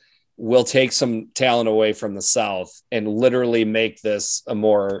West will take some talent away from the South and literally make this a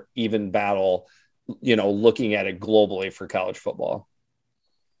more even battle, looking at it globally for college football.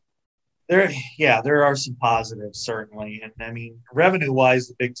 There are some positives, certainly. And I mean, revenue wise,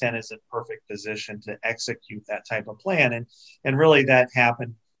 the Big Ten is in perfect position to execute that type of plan. And really that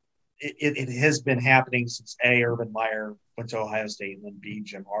happened. It has been happening since Urban Meyer went to Ohio State and then B,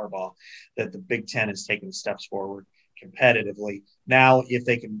 Jim Harbaugh, that the Big Ten has taken steps forward competitively. Now, if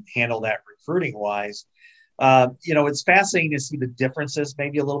they can handle that recruiting wise, it's fascinating to see the differences,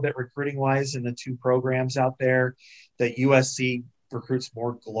 maybe a little bit recruiting wise in the two programs out there. That USC recruits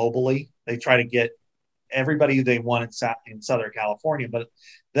more globally. They try to get everybody they want in Southern California, but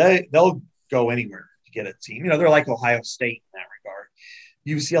they'll go anywhere to get a team. They're like Ohio State in that regard.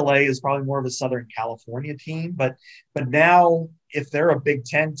 UCLA is probably more of a Southern California team, but now if they're a Big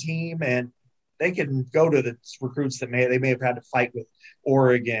Ten team and they can go to the recruits that they may have had to fight with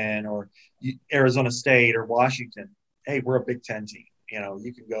Oregon or Arizona State or Washington. Hey, we're a Big Ten team.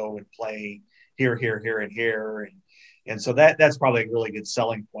 You can go and play here, and here. And so that's probably a really good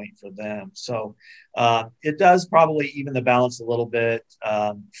selling point for them. So it does probably even the balance a little bit.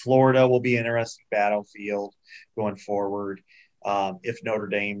 Florida will be an interesting battlefield going forward. If Notre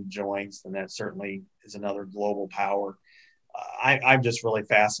Dame joins, then that certainly is another global power. I'm just really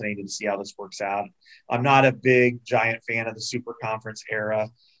fascinated to see how this works out. I'm not a big, giant fan of the super conference era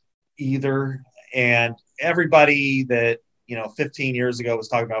either. And everybody that, 15 years ago was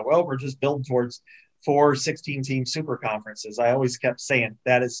talking about, well, we're just building towards 4 16-team super conferences. I always kept saying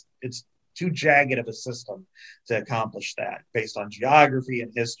it's too jagged of a system to accomplish that based on geography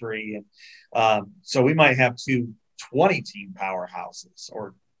and history. And so we might have 2 20-team powerhouses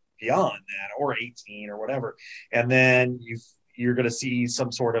or beyond that, or 18 or whatever. And then you're going to see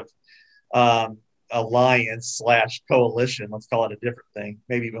some sort of alliance / coalition, let's call it a different thing,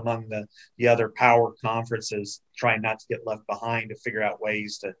 maybe among the other power conferences, trying not to get left behind to figure out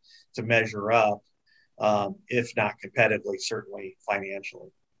ways to measure up, if not competitively, certainly financially.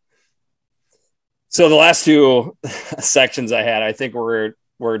 So the last 2 sections I had, I think we're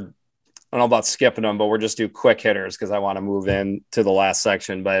don't know about skipping them, but we'll just do quick hitters because I want to move in to the last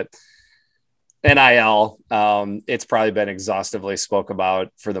section. But NIL, it's probably been exhaustively spoke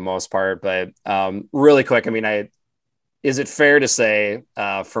about for the most part, but really quick. I mean, is it fair to say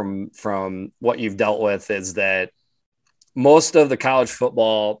from what you've dealt with is that most of the college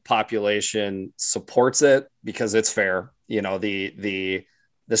football population supports it because it's fair? You know, the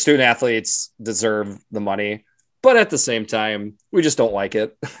student athletes deserve the money, but at the same time, we just don't like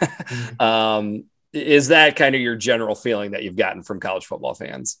it. Is that kind of your general feeling that you've gotten from college football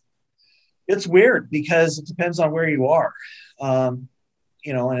fans? It's weird because it depends on where you are.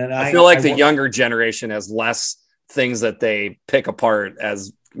 You know, and I feel like the younger generation has less things that they pick apart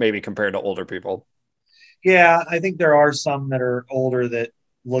as maybe compared to older people. Yeah, I think there are some that are older that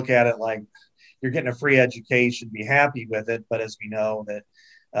look at it like you're getting a free education, be happy with it. But as we know that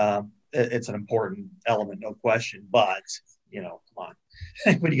it's an important element, no question. But, you know, come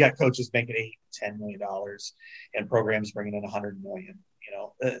on, when you got coaches making $8-10 million and programs bringing in $100 million, you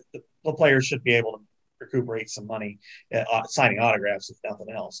know, the players should be able to recuperate some money signing autographs, if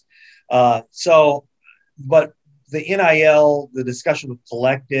nothing else. But the NIL, the discussion with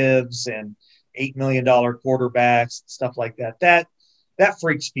collectives and $8 million quarterbacks, stuff like that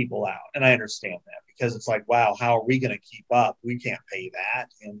freaks people out. And I understand that because it's like, wow, how are we going to keep up? We can't pay that.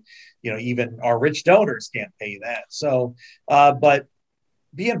 And, you know, even our rich donors can't pay that. So, but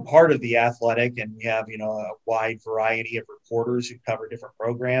being part of the Athletic, and we have, you know, a wide variety of reporters who cover different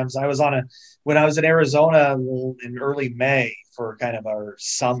programs. When I was in Arizona in early May for kind of our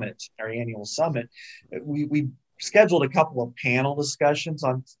annual summit, we scheduled a couple of panel discussions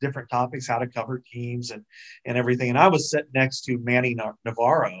on different topics, how to cover teams and everything. And I was sitting next to Manny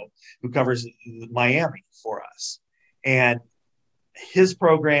Navarro, who covers Miami for us. And his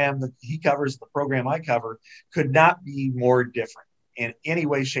program, he covers the program I cover, could not be more different in any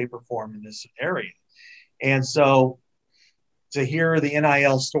way, shape, or form in this area. And so to hear the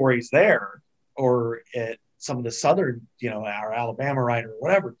NIL stories there, or at some of the Southern, you know, our Alabama writer or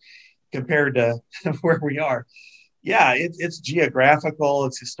whatever, compared to where we are, yeah, it's geographical,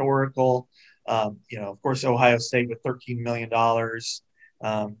 it's historical. You know, of course, Ohio State with $13 million,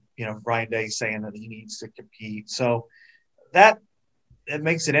 you know, Ryan Day saying that he needs to compete. So it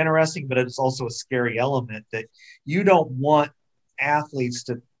makes it interesting, but it's also a scary element that you don't want athletes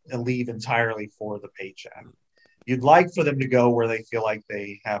to leave entirely for the paycheck. You'd like for them to go where they feel like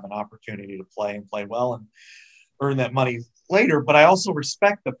they have an opportunity to play and play well and earn that money later. But I also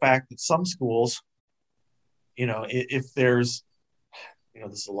respect the fact that some schools, you know, if there's, you know,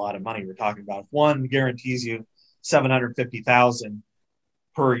 this is a lot of money we're talking about. If one guarantees you $750,000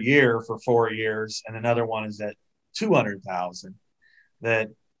 per year for 4 years, and another one is at $200,000.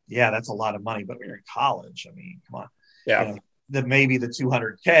 That's a lot of money. But when you're in college, I mean, come on, yeah. You know, that maybe the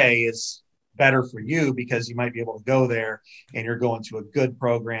 $200K is better for you because you might be able to go there and you're going to a good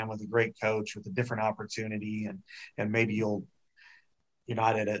program with a great coach with a different opportunity, and maybe you're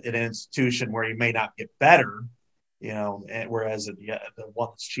not at an institution where you may not get better, you know, whereas the one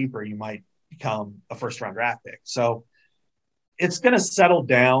that's cheaper, you might become a first-round draft pick. So it's going to settle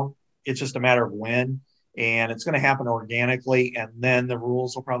down. It's just a matter of when, and it's going to happen organically, and then the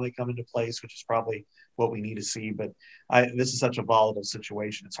rules will probably come into place, which is probably what we need to see. But this is such a volatile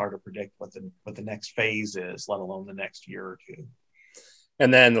situation. It's hard to predict what the next phase is, let alone the next year or two.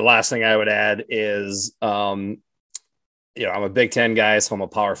 And then the last thing I would add is, you know, I'm a Big Ten guy, so I'm a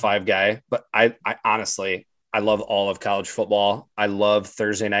Power 5 guy, but I honestly, I love all of college football. I love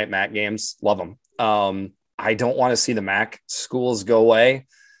Thursday night MAC games. Love them. I don't want to see the MAC schools go away.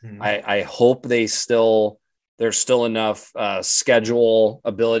 Mm-hmm. I hope there's still enough schedule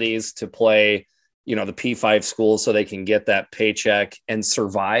abilities to play, you know, the P5 schools so they can get that paycheck and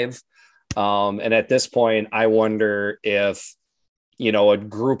survive. And at this point, I wonder if, you know, a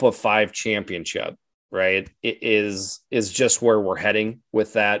group of 5 championship, right, it is just where we're heading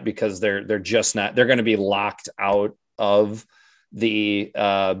with that, because they're going to be locked out of the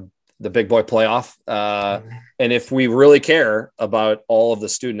big boy playoff. And if we really care about all of the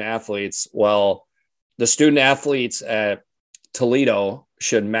student athletes, well, the student athletes at Toledo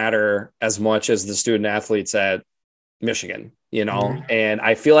should matter as much as the student athletes at Michigan, you know? Mm-hmm. And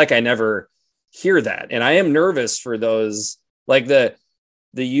I feel like I never hear that. And I am nervous for those, like the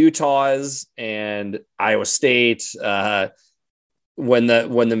Utahs and Iowa State, when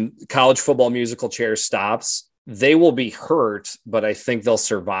the college football musical chair stops, they will be hurt, but I think they'll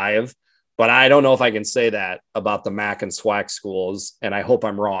survive. But I don't know if I can say that about the MAC and SWAC schools, and I hope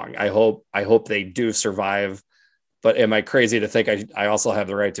I'm wrong. I hope they do survive. But am I crazy to think I also have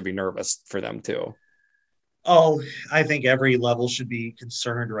the right to be nervous for them too? Oh, I think every level should be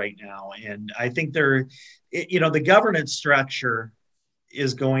concerned right now. And I think the governance structure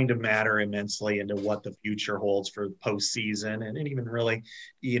is going to matter immensely into what the future holds for postseason and even really,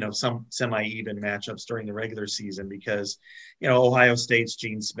 some semi-even matchups during the regular season because, Ohio State's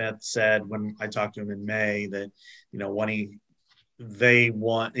Gene Smith said when I talked to him in May that, when he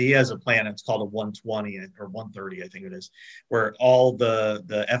has a plan, it's called a 120 or 130, I think it is, where all the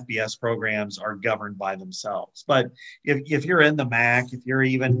FBS programs are governed by themselves. But if you're in the MAC, if you're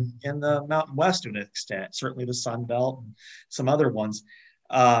even in the Mountain West to an extent, certainly the Sun Belt and some other ones,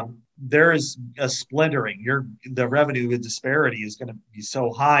 there is a splintering. The revenue disparity is going to be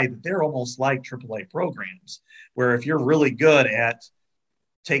so high that they're almost like AAA programs, where if you're really good at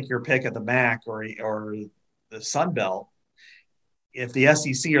take your pick at the MAC or the Sun Belt, if the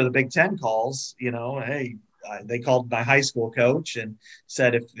SEC or the Big Ten calls, hey, they called my high school coach and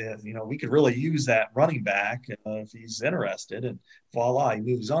said if we could really use that running back if he's interested, and voila, he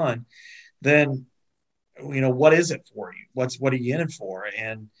moves on. Then what is it for you? What are you in it for?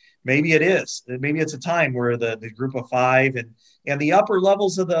 And maybe it's a time where the group of five and the upper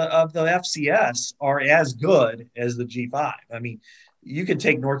levels of the FCS are as good as the G5. I mean, you could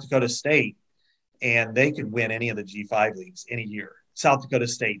take North Dakota State and they could win any of the G5 leagues any year. South Dakota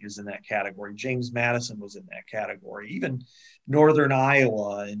State is in that category. James Madison was in that category. Even Northern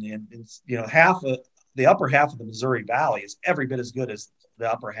Iowa and half of the upper half of the Missouri Valley is every bit as good as the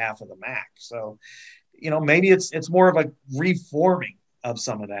upper half of the MAC. So, maybe it's more of a reforming of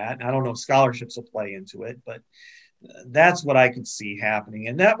some of that. And I don't know if scholarships will play into it, but that's what I could see happening.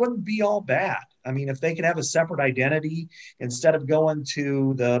 And that wouldn't be all bad. I mean, if they could have a separate identity instead of going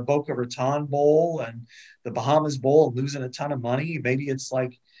to the Boca Raton Bowl and the Bahamas Bowl and losing a ton of money, maybe it's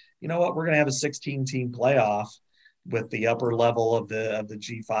like, you know what, we're going to have a 16-team playoff with the upper level of the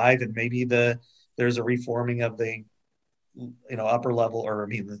G5, and maybe there's a reforming of the upper level, or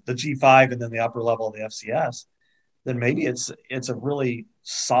the G5 and then the upper level of the FCS. Then maybe it's a really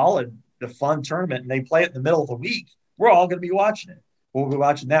solid, fun tournament, and they play it in the middle of the week. We're all going to be watching it. We'll be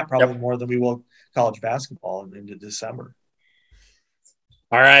watching that probably more than we will college basketball into December.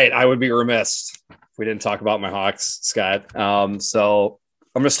 All right. I would be remiss if we didn't talk about my Hawks, Scott. So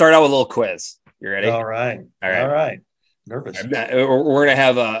I'm going to start out with a little quiz. You ready? All right. Nervous. We're going to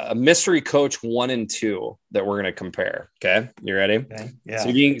have a mystery coach 1 and 2 that we're going to compare. Okay. You ready? Okay. Yeah.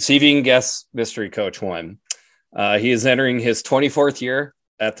 So see if you can guess mystery coach 1. He is entering his 24th year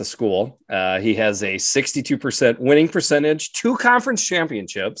at the school. He has a 62% winning percentage, 2 conference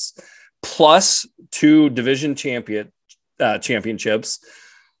championships, plus 2 division championships,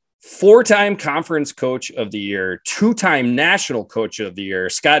 4-time conference coach of the year, 2-time national coach of the year.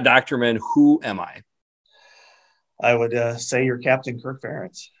 Scott Dochterman, who am I? I would say you're Captain Kirk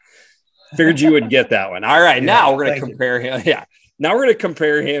Ferentz. Figured you would get that one. All right. Now we're going to compare him. Yeah. Now we're going to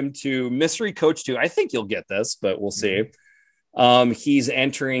compare him to mystery coach 2. I think you'll get this, but we'll see. He's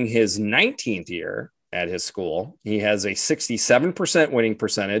entering his 19th year at his school. He has a 67% winning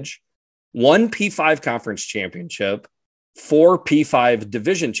percentage, 1 P5 conference championship, 4 P5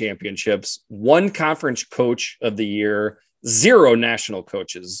 division championships, 1 conference coach of the year, 0 national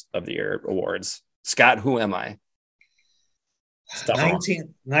coaches of the year awards. Scott, who am I?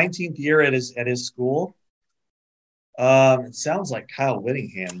 19th year at his school. It sounds like Kyle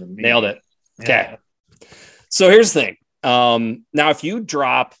Whittingham to me. Nailed it. Okay. Yeah. So here's the thing. Now, if you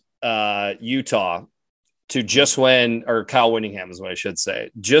drop Utah to just win, or Kyle Whittingham is what I should say,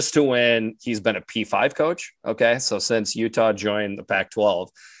 just to win, he's been a P5 coach. Okay. So since Utah joined the Pac-12,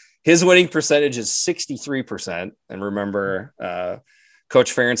 his winning percentage is 63%. And remember,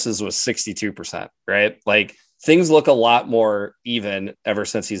 Coach Ferentz's was 62%, right? Like things look a lot more even ever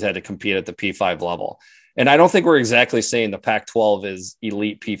since he's had to compete at the P5 level. And I don't think we're exactly saying the Pac-12 is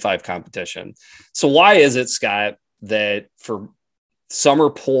elite P5 competition. So why is it, Scott, that for summer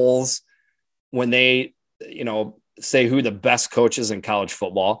polls, when they, say who the best coaches in college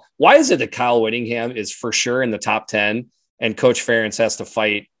football, why is it that Kyle Whittingham is for sure in the top 10 and Coach Ferentz has to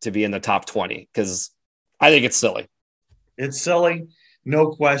fight to be in the top 20? Because I think it's silly. It's silly,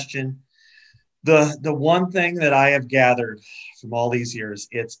 no question. The one thing that I have gathered from all these years,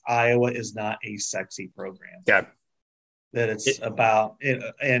 it's Iowa is not a sexy program. Yeah. That it's about it,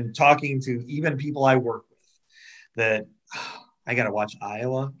 and talking to even people I work with that I got to watch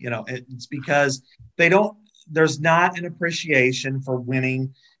Iowa, it's because there's not an appreciation for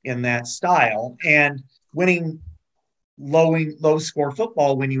winning in that style and winning low score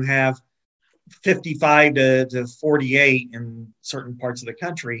football when you have 55 to 48 in certain parts of the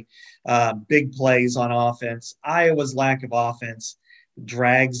country, big plays on offense. Iowa's lack of offense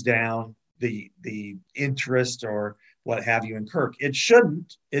drags down the interest or what have you in Kirk. It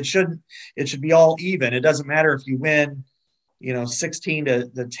shouldn't. It should be all even. It doesn't matter if you win, 16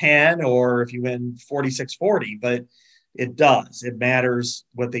 to 10 or if you win 46-40, but it does. It matters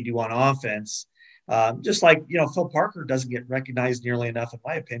what they do on offense. Just like, Phil Parker doesn't get recognized nearly enough, in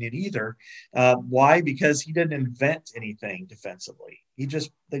my opinion, either. Why? Because he didn't invent anything defensively. They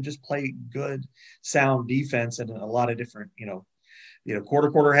just play good, sound defense in a lot of different,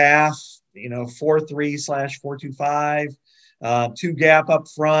 quarter, half, 4-3/4-2-5, two gap up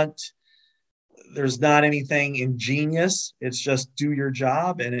front. There's not anything ingenious. It's just do your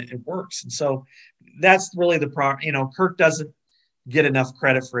job and it works. And so that's really the problem. Kirk doesn't get enough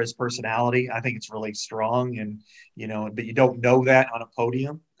credit for his personality. I think it's really strong, and but you don't know that on a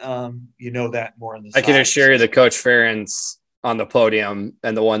podium. You know that more on the I can assure you the Coach Ferentz on the podium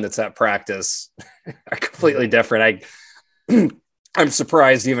and the one that's at practice are completely different. I'm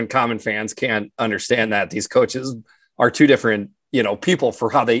surprised even common fans can't understand that these coaches are two different, people for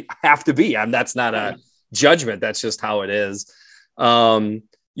how they have to be. That's not a judgment. That's just how it is.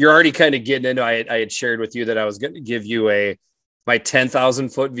 You're already kind of getting into, I had shared with you that I was going to give you my 10,000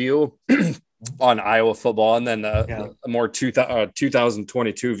 foot view on Iowa football, and then a more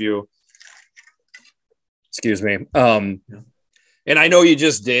 2022 view. Excuse me. And I know you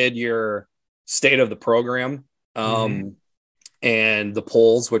just did your state of the program and the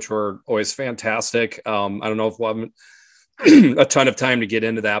polls, which were always fantastic. I don't know if we'll have a ton of time to get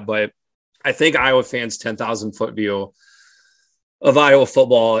into that, but I think Iowa fans' 10,000 foot view of Iowa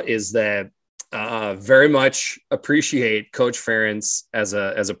football is that very much appreciate Coach Ferentz as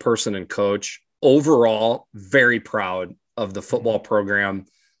a person and coach. Overall, very proud of the football program.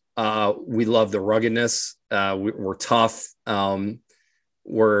 We love the ruggedness. We're tough.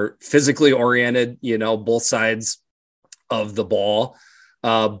 We're physically oriented, both sides of the ball.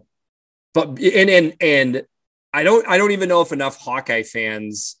 But I don't even know if enough Hawkeye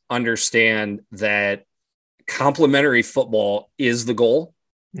fans understand that complementary football is the goal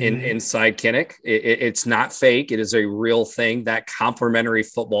inside Kinnick. It's not fake. It is a real thing. That complementary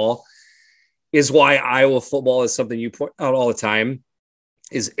football is why Iowa football is something you point out all the time,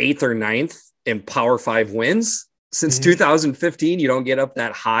 is 8th or 9th in Power 5 wins. Since 2015, you don't get up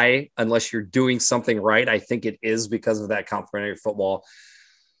that high unless you're doing something right. I think it is because of that complementary football.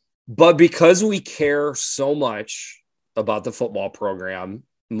 But because we care so much about the football program,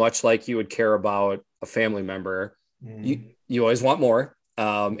 much like you would care about a family member, you always want more.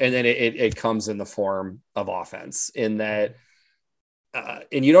 And then it comes in the form of offense, in that,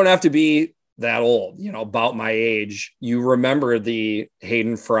 and you don't have to be that old, about my age. You remember the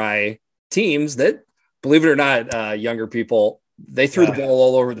Hayden Fry teams that, believe it or not, younger people, they threw the ball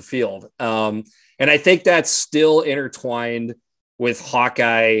all over the field. And I think that's still intertwined with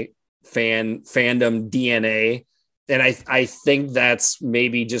Hawkeye fandom DNA. And I think that's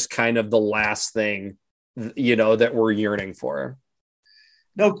maybe just kind of the last thing, that we're yearning for.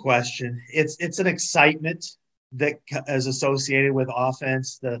 No question. It's an excitement that is associated with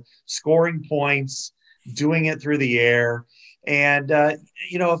offense, the scoring points, doing it through the air. And,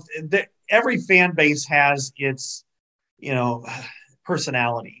 every fan base has its,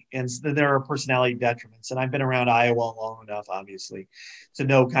 personality, and there are personality detriments. And I've been around Iowa long enough, obviously, to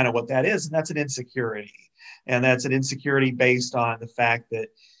know kind of what that is. And that's an insecurity. And that's an insecurity based on the fact that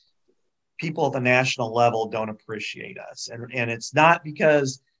people at the national level don't appreciate us. And it's not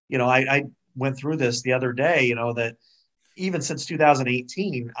because, I went through this the other day, that even since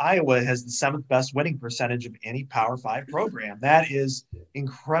 2018, Iowa has the 7th best winning percentage of any Power 5 program. That is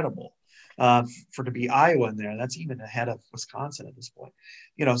incredible for to be Iowa in there. That's even ahead of Wisconsin at this point.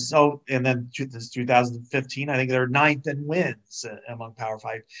 So, and then this 2015, I think they're 9th in wins among Power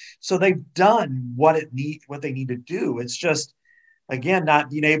 5. So they've done what they need to do. It's just, again,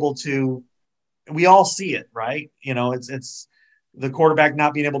 not being able to, we all see it, right? It's the quarterback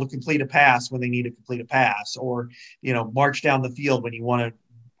not being able to complete a pass when they need to complete a pass, or, march down the field when you want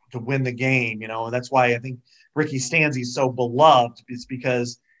to win the game. That's why I think Ricky Stanzi is so beloved. It's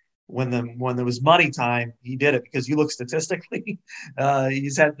because when there was money time, he did it. Because you look statistically,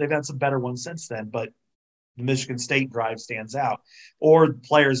 they've had some better ones since then, but the Michigan State drive stands out, or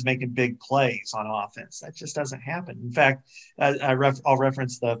players making big plays on offense. That just doesn't happen. In fact, I'll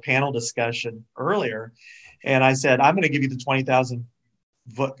reference the panel discussion earlier, and I said, I'm going to give you the 20,000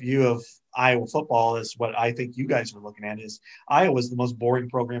 foot view of Iowa football. Is what I think you guys are looking at, is Iowa's the most boring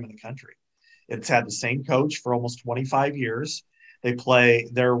program in the country. It's had the same coach for almost 25 years.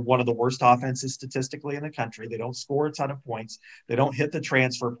 They're one of the worst offenses statistically in the country. They don't score a ton of points. They don't hit the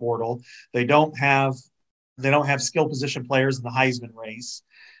transfer portal. They don't have skill position players in the Heisman race.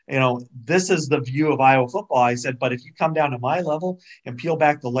 this is the view of Iowa football. I said, but if you come down to my level and peel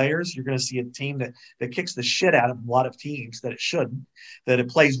back the layers, you're going to see a team that kicks the shit out of a lot of teams that it shouldn't, that it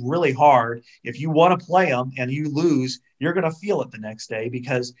plays really hard. If you want to play them and you lose, you're going to feel it the next day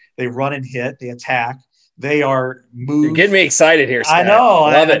because they run and hit, they attack, they are moved. You're getting me excited here, Scott. I know.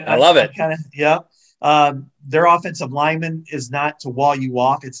 I love it. Yeah. Their offensive lineman is not to wall you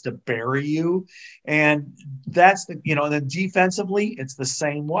off, it's to bury you. And that's and then defensively, it's the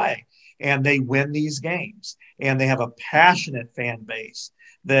same way. And they win these games. And they have a passionate fan base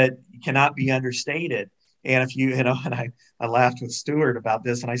that cannot be understated. And if and I laughed with Stewart about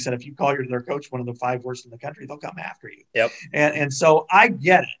this, and I said, if you call their coach one of the 5 worst in the country, they'll come after you. Yep. And so I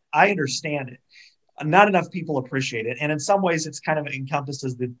get it. I understand it. Not enough people appreciate it. And in some ways, it's kind of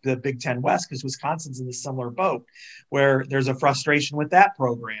encompasses the Big Ten West because Wisconsin's in a similar boat where there's a frustration with that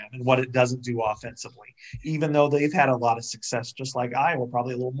program and what it doesn't do offensively, even though they've had a lot of success, just like Iowa,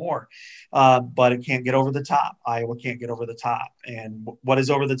 probably a little more. But it can't get over the top. Iowa can't get over the top. And what is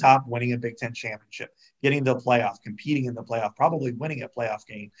over the top? Winning a Big Ten championship, getting to the playoff, competing in the playoff, probably winning a playoff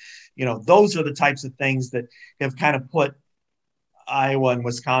game. Those are the types of things that have kind of put Iowa and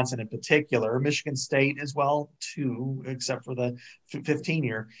Wisconsin in particular, Michigan State as well too, except for the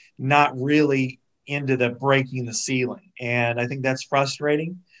 15-year, not really into the breaking the ceiling. And I think that's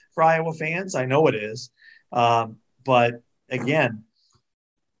frustrating for Iowa fans. I know it is. But again,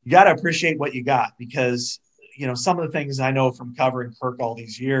 you got to appreciate what you got because, some of the things I know from covering Kirk all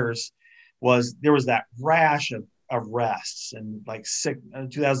these years was there was that rash of arrests in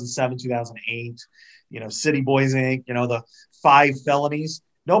 2007, 2008, City Boys Inc., the 5 felonies.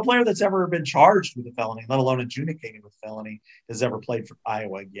 No player that's ever been charged with a felony, let alone adjudicated with felony, has ever played for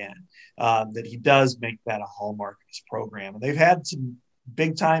Iowa again. That he does make that a hallmark of his program. And they've had some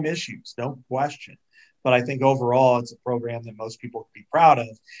big time issues, no question. But I think overall it's a program that most people can be proud of.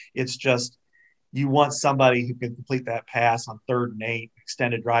 It's just you want somebody who can complete that pass on 3rd and 8,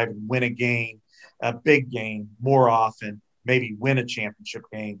 extended drive, and win a game, a big game more often, maybe win a championship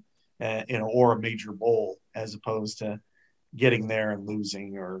game, or a major bowl, as opposed to getting there and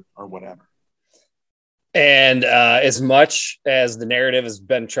losing or whatever. And as much as the narrative has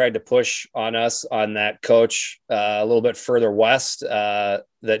been tried to push on us on that coach a little bit further west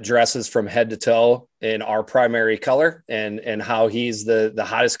that dresses from head to toe in our primary color and how he's the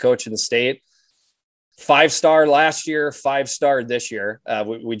hottest coach in the state, 5-star last year, 5-star this year.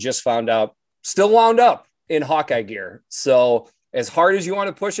 We just found out, still wound up in Hawkeye gear. So as hard as you want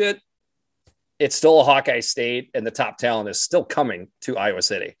to push it, it's still a Hawkeye state, and the top talent is still coming to Iowa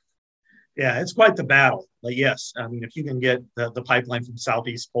City. Yeah, it's quite the battle. But yes, I mean, if you can get the pipeline from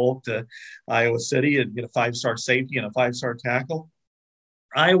Southeast Polk to Iowa City and get a 5-star safety and a 5-star tackle,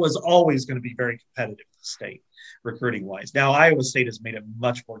 Iowa's always going to be very competitive in the state, recruiting-wise. Now, Iowa State has made it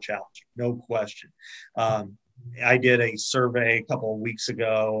much more challenging, no question. I did a survey a couple of weeks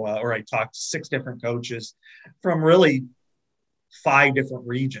ago, where I talked to 6 different coaches from really 5 different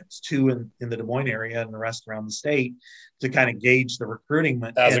regions, 2 in the Des Moines area and the rest around the state, to kind of gauge the recruiting.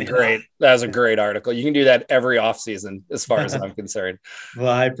 That was a great article. You can do that every offseason as far as I'm concerned.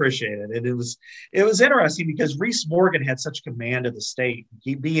 Well, I appreciate it. And it was interesting because Reese Morgan had such command of the state.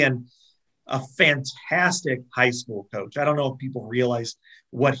 He being a fantastic high school coach. I don't know if people realize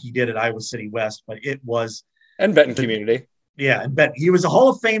what he did at Iowa City West, but it was. And Benton Community. Yeah. And Benton. He was a Hall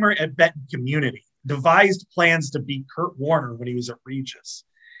of Famer at Benton Community. Devised plans to beat Kurt Warner when he was at Regis,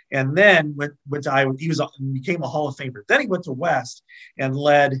 and then went to Iowa. He became a Hall of Famer. Then he went to West and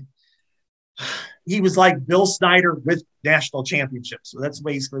led. He was like Bill Snyder with national championships. So that's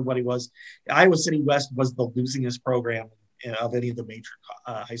basically what he was. Iowa City West was the losingest program of any of the major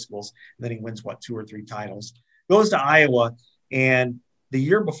high schools. And then he wins 2 or 3 titles. Goes to Iowa, and the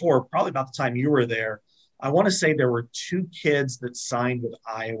year before, probably about the time you were there, I want to say there were 2 kids that signed with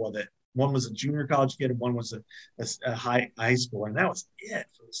Iowa that. One was a junior college kid and one was a high schooler. And that was it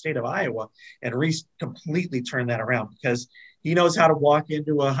for the state of Iowa. And Reese completely turned that around because he knows how to walk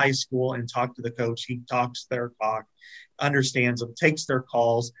into a high school and talk to the coach. He talks their talk, understands them, takes their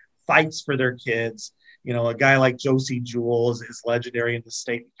calls, fights for their kids. A guy like Josie Jewell is legendary in the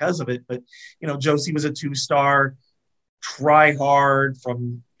state because of it. But, Josie was a 2-star, try hard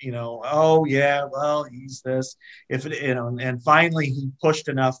from – oh yeah, well, he's this. And finally he pushed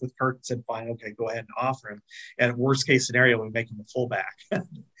enough with Kirk and said, fine, okay, go ahead and offer him. And worst case scenario, we make him a fullback.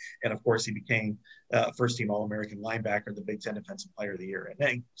 And of course he became first team All-American linebacker, the Big Ten Defensive Player of the Year.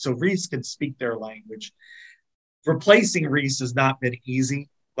 And so Reese can speak their language. Replacing Reese has not been easy,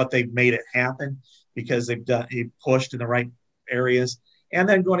 but they've made it happen because they've pushed in the right areas. And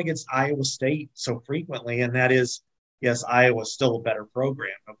then going against Iowa State so frequently, and that is yes, Iowa's still a better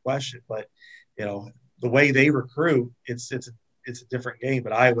program, no question. But the way they recruit, it's a different game.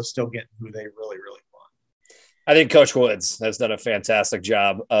 But Iowa's still getting who they really want. I think Coach Woods has done a fantastic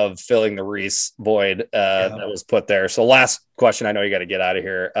job of filling the Reese void that was put there. So last question, I know you got to get out of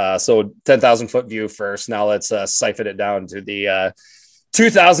here. So 10,000 foot view first. Now let's siphon it down to the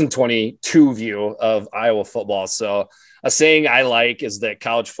 2022 view of Iowa football. So a saying I like is that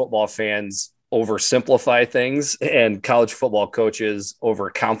college football fans oversimplify things and college football coaches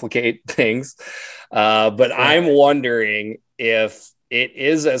overcomplicate things. But I'm wondering if it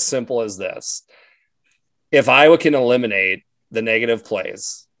is as simple as this. If Iowa can eliminate the negative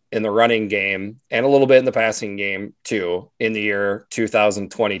plays in the running game and a little bit in the passing game too in the year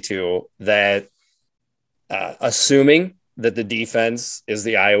 2022, that assuming that the defense is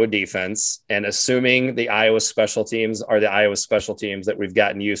the Iowa defense and assuming the Iowa special teams are the Iowa special teams that we've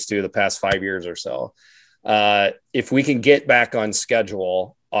gotten used to the past 5 years or so, if we can get back on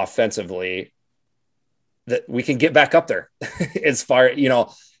schedule offensively, that we can get back up there as far,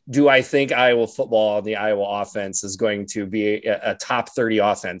 do I think Iowa football and the Iowa offense is going to be a top 30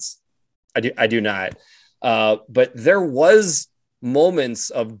 offense? I do not. But there was moments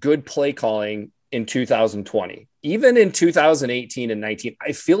of good play calling in 2020, even in 2018 and 19.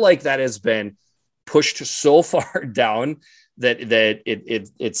 I feel like that has been pushed so far down that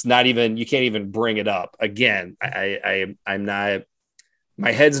it's not even, you can't even bring it up again. I'm not,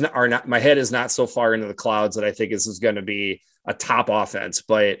 my head is not so far into the clouds that I think this is going to be a top offense,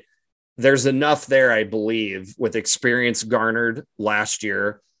 but there's enough there, I believe, with experience garnered last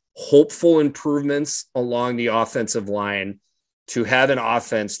year, hopeful improvements along the offensive line to have an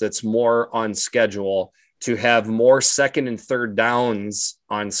offense that's more on schedule, to have more second and third downs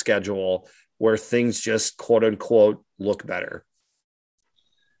on schedule where things just quote unquote look better.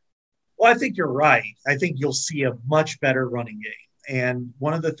 Well, I think you're right. I think you'll see a much better running game. And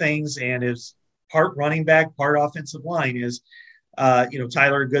one of the things, and is part running back, part offensive line, is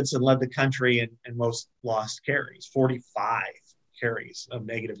Tyler Goodson led the country in most lost carries, 45 carries of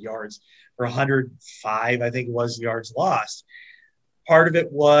negative yards for 105, I think it was, yards lost. Part of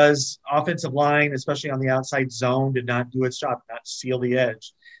it was offensive line, especially on the outside zone, did not do its job, not seal the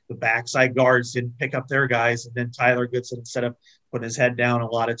edge. The backside guards didn't pick up their guys. And then Tyler Goodson, instead of putting his head down a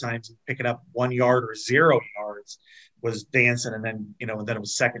lot of times and picking up 1 yard or 0 yards, was dancing. And then, then it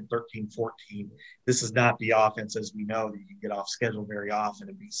was second, 13, 14. This is not the offense, as we know, that you can get off schedule very often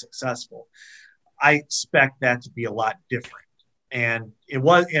and be successful. I expect that to be a lot different. And it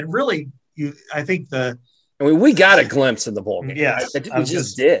was, and really, I think we got a glimpse in the bowl game. Yeah, we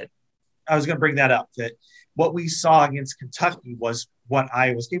just did. I was going to bring that up, that what we saw against Kentucky was what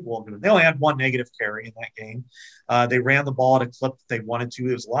Iowa was capable of doing. They only had 1 negative carry in that game. They ran the ball at a clip that they wanted to.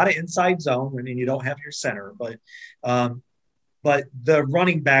 There was a lot of inside zone, and you don't have your center, but the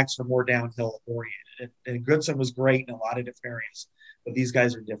running backs were more downhill oriented. And Goodson was great in a lot of different areas, but these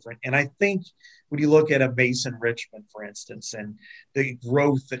guys are different. And I think when you look at a Mason Richmond, for instance, and the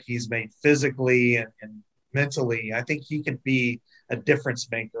growth that he's made physically and mentally, I think he can be a difference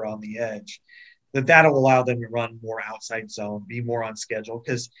maker on the edge. That'll allow them to run more outside zone, be more on schedule.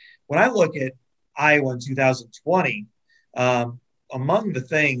 Because when I look at Iowa in 2020, among the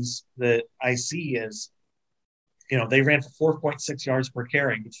things that I see is, they ran for 4.6 yards per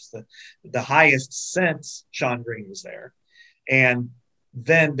carry, which is the highest since Sean Green was there. And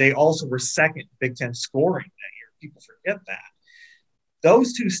then they also were second Big Ten scoring that year. People forget that.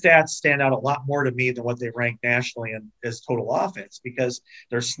 Those two stats stand out a lot more to me than what they rank nationally as total offense, because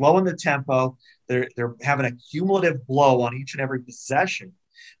they're slowing the tempo. They're having a cumulative blow on each and every possession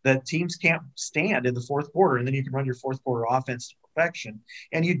that teams can't stand in the fourth quarter. And then you can run your fourth quarter offense to perfection,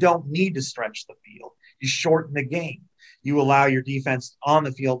 and you don't need to stretch the field. You shorten the game. You allow your defense on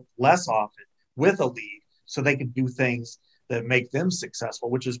the field less often with a lead so they can do things that make them successful,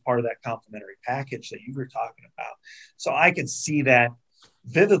 which is part of that complementary package that you were talking about. So I can see that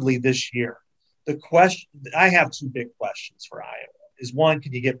vividly this year. The question, I have 2 big questions for Iowa. Is one,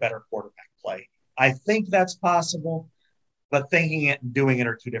 can you get better quarterback play? I think that's possible, but thinking it and doing it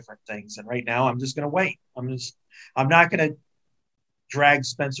are 2 different things. And right now I'm just going to wait. I'm not going to drag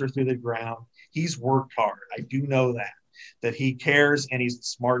Spencer through the ground. He's worked hard. I do know that he cares, and he's the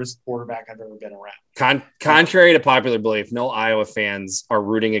smartest quarterback I've ever been around. Contrary to popular belief, no Iowa fans are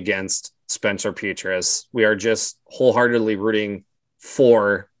rooting against Spencer Petras. We are just wholeheartedly rooting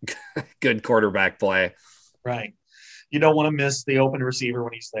for good quarterback play. Right. You don't want to miss the open receiver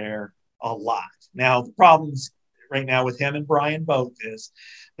when he's there a lot. Now, the problems right now with him and Brian both is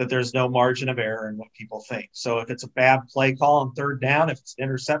that there's no margin of error in what people think. So if it's a bad play call on third down, if it's an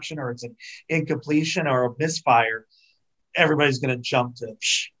interception or it's an incompletion or a misfire, everybody's going to jump to,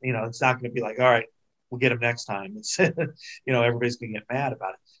 it's not going to be like, all right, we'll get him next time. It's, everybody's going to get mad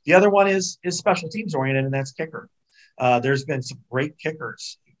about it. The other one is special teams oriented, and that's kicker. There's been some great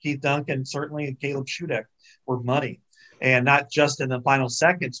kickers. Keith Duncan, certainly, and Caleb Shudak were money, and not just in the final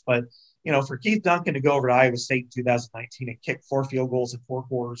seconds, but for Keith Duncan to go over to Iowa State in 2019 and kick 4 field goals in 4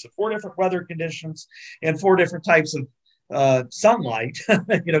 quarters in 4 different weather conditions and 4 different types of sunlight,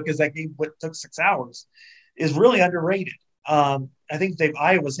 because that game took 6 hours, is really underrated. I think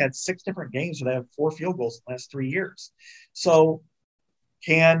Iowa's had 6 different games where they have 4 field goals in the last 3 years. So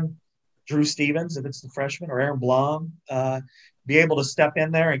can Drew Stevens, if it's the freshman, or Aaron Blum, be able to step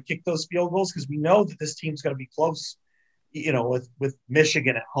in there and kick those field goals? Because we know that this team's going to be close, with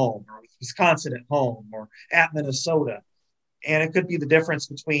Michigan at home, or with Wisconsin at home, or at Minnesota. And it could be the difference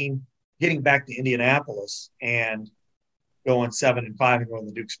between getting back to Indianapolis and going 7-5 and going to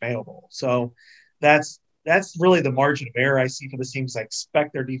the Duke's Mayo Bowl. So that's really the margin of error I see for this team. I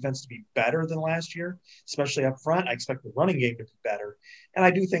expect their defense to be better than last year, especially up front. I expect the running game to be better. And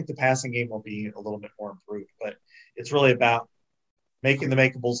I do think the passing game will be a little bit more improved. But it's really about making the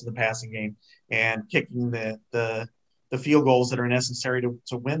makeables in the passing game and kicking the field goals that are necessary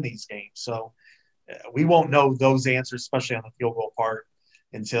to win these games. So we won't know those answers, especially on the field goal part,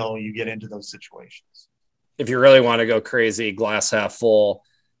 until you get into those situations. If you really want to go crazy, glass half full,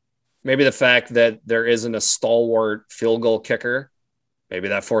 maybe the fact that there isn't a stalwart field goal kicker, maybe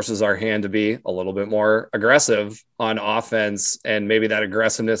that forces our hand to be a little bit more aggressive on offense. And maybe that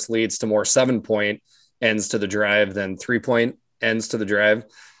aggressiveness leads to more 7-point ends to the drive than 3-point ends to the drive.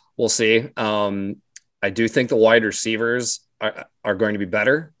 We'll see. I do think the wide receivers are going to be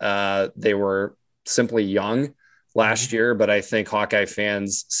better. They were simply young last year, but I think Hawkeye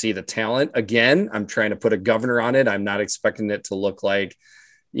fans see the talent. Again, I'm trying to put a governor on it. I'm not expecting it to look like,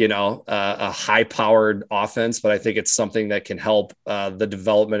 a high-powered offense, but I think it's something that can help the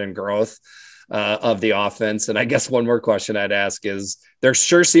development and growth of the offense. And I guess one more question I'd ask is, there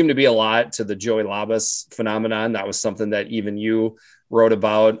sure seemed to be a lot to the Joey Labas phenomenon. That was something that even you wrote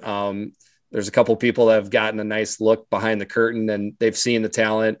about. There's a couple of people that have gotten a nice look behind the curtain, and they've seen the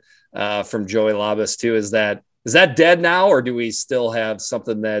talent from Joey Labas too. Is that dead now, or do we still have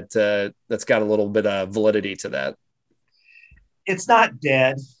something that's got a little bit of validity to that? It's not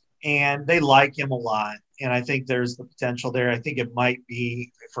dead, and they like him a lot. And I think there's the potential there. I think it might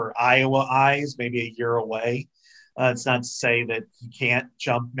be, for Iowa eyes, maybe a year away. It's not to say that he can't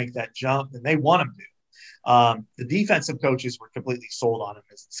make that jump, and they want him to. The defensive coaches were completely sold on him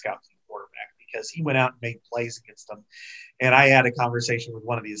as the scout team quarterback, because he went out and made plays against them. And I had a conversation with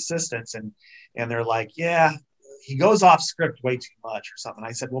one of the assistants, and they're like, yeah, he goes off script way too much or something.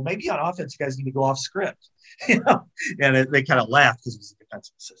 I said, well, maybe on offense, you guys need to go off script, and they kind of laughed because he was a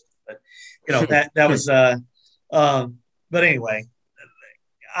defensive assistant. But, that was, but anyway,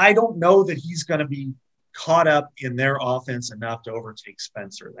 I don't know that he's going to be caught up in their offense enough to overtake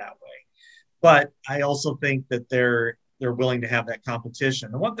Spencer that way. But I also think that they're willing to have that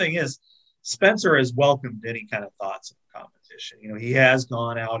competition. The one thing is, Spencer has welcomed any kind of thoughts of competition. He has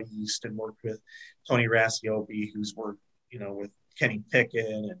gone out east and worked with Tony Rasiopi, who's worked, with Kenny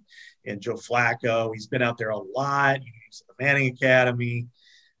Pickett and Joe Flacco. He's been out there a lot. He's at the Manning Academy.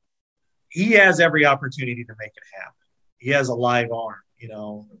 He has every opportunity to make it happen. He has a live arm.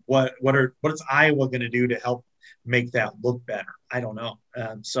 What's Iowa going to do to help make that look better? I don't know.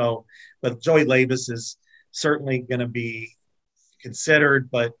 But Joey Labas is certainly going to be considered,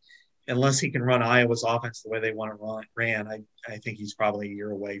 but unless he can run Iowa's offense the way they want to ran, I think he's probably a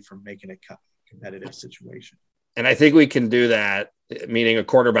year away from making a competitive situation. And I think we can do that, meaning a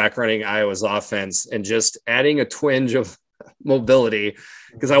quarterback running Iowa's offense and just adding a twinge of mobility,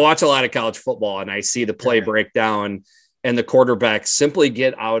 because I watch a lot of college football and I see the play break down and the quarterback simply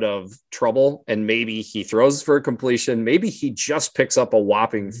get out of trouble, and maybe he throws for a completion. Maybe he just picks up a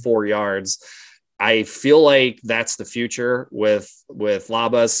whopping 4 yards. I feel like that's the future with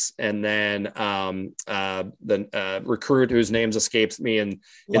Labas, and then the recruit whose names escapes me in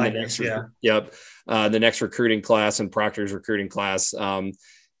the next the next recruiting class, and Proctor's recruiting class.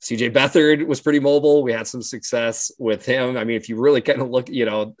 CJ Beathard was pretty mobile. We had some success with him. I mean, if you really kind of look,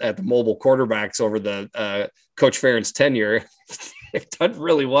 at the mobile quarterbacks over the Coach Ferentz tenure, they've done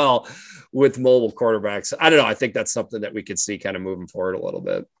really well with mobile quarterbacks. I don't know. I think that's something that we could see kind of moving forward a little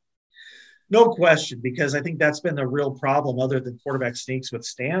bit. No question, because I think that's been the real problem, other than quarterback sneaks with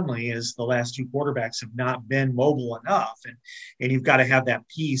Stanley, is the last 2 quarterbacks have not been mobile enough. And you've got to have that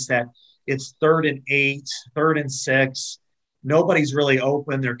piece that it's 3rd and 8, 3rd and 6. Nobody's really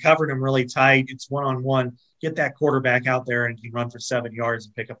open. They're covering them really tight. It's one-on-one. get that quarterback out there and can run for 7 yards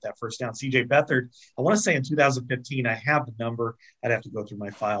and pick up that first down. CJ Beathard, I want to say in 2015, I have the number. I'd have to go through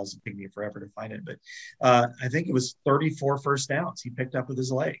my files. It'd take me forever to find it. But I think it was 34 first downs he picked up with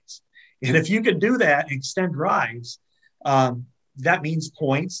his legs. And if you can do that and extend drives, that means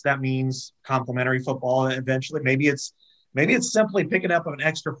points. That means complimentary football eventually. Maybe it's simply picking up an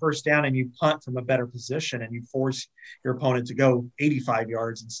extra first down and you punt from a better position and you force your opponent to go 85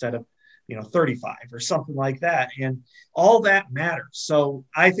 yards instead of 35 or something like that. And all that matters. So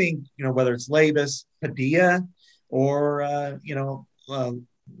I think, whether it's Labus, Padilla, or,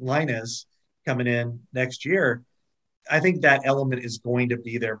 Linus coming in next year, I think that element is going to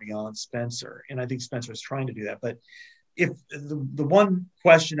be there beyond Spencer. And I think Spencer is trying to do that. But if the one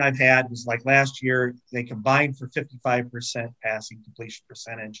question I've had was like last year, they combined for 55% passing completion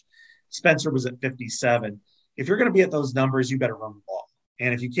percentage. Spencer was at 57. If you're going to be at those numbers, you better run the ball.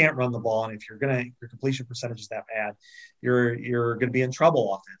 And if you can't run the ball, and if your completion percentage is that bad, you're going to be in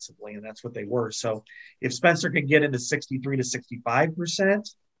trouble offensively, and that's what they were. So if Spencer can get into 63 to 65%,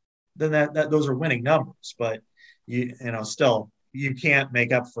 then that those are winning numbers. But still you can't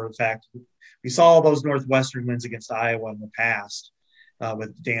make up for the fact we saw all those Northwestern wins against Iowa in the past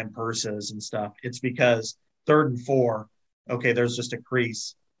with Dan Persis and stuff. It's because 3rd and 4, okay, there's just a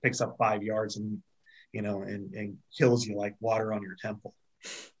crease, picks up 5 yards and kills you like water on your temple.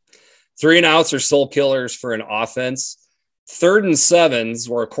 3 and outs are soul killers for an offense. 3rd and 7s,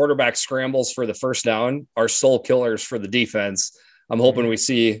 where a quarterback scrambles for the first down, are soul killers for the defense. I'm hoping we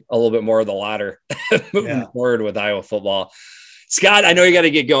see a little bit more of the latter moving forward with Iowa football. Scott, I know you got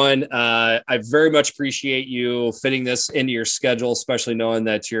to get going. I very much appreciate you fitting this into your schedule, especially knowing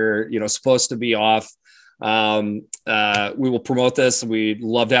that you're supposed to be off. We will promote this. We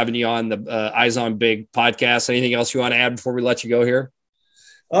loved having you on the Eyes on Big podcast. Anything else you want to add before we let you go here?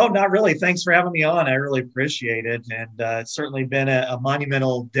 Oh, not really. Thanks for having me on. I really appreciate it. And it's certainly been a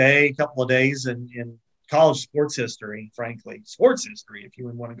monumental day, couple of days in college sports history, frankly, sports history, if you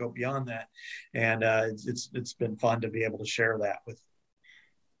would want to go beyond that. And it's been fun to be able to share that with.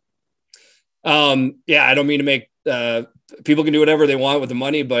 I don't mean to make people can do whatever they want with the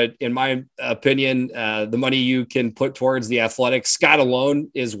money, but in my opinion, the money you can put towards the Athletic, Scott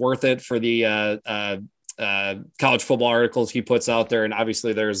alone is worth it for the college football articles he puts out there. And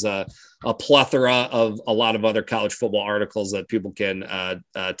obviously there's a plethora of a lot of other college football articles that people can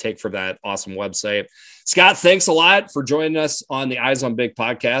take from that awesome website. Scott, thanks a lot for joining us on the Eyes on Big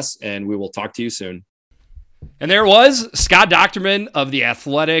podcast, and we will talk to you soon. And there was Scott Dochterman of The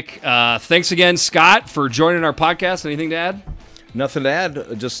Athletic. Thanks again, Scott, for joining our podcast. Anything to add? Nothing to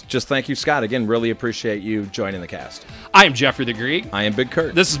add. Just thank you, Scott. Again, really appreciate you joining the cast. I am Jeffrey the Greek. I am Big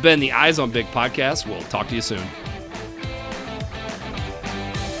Kurt. This has been the Eyes on Big podcast. We'll talk to you soon.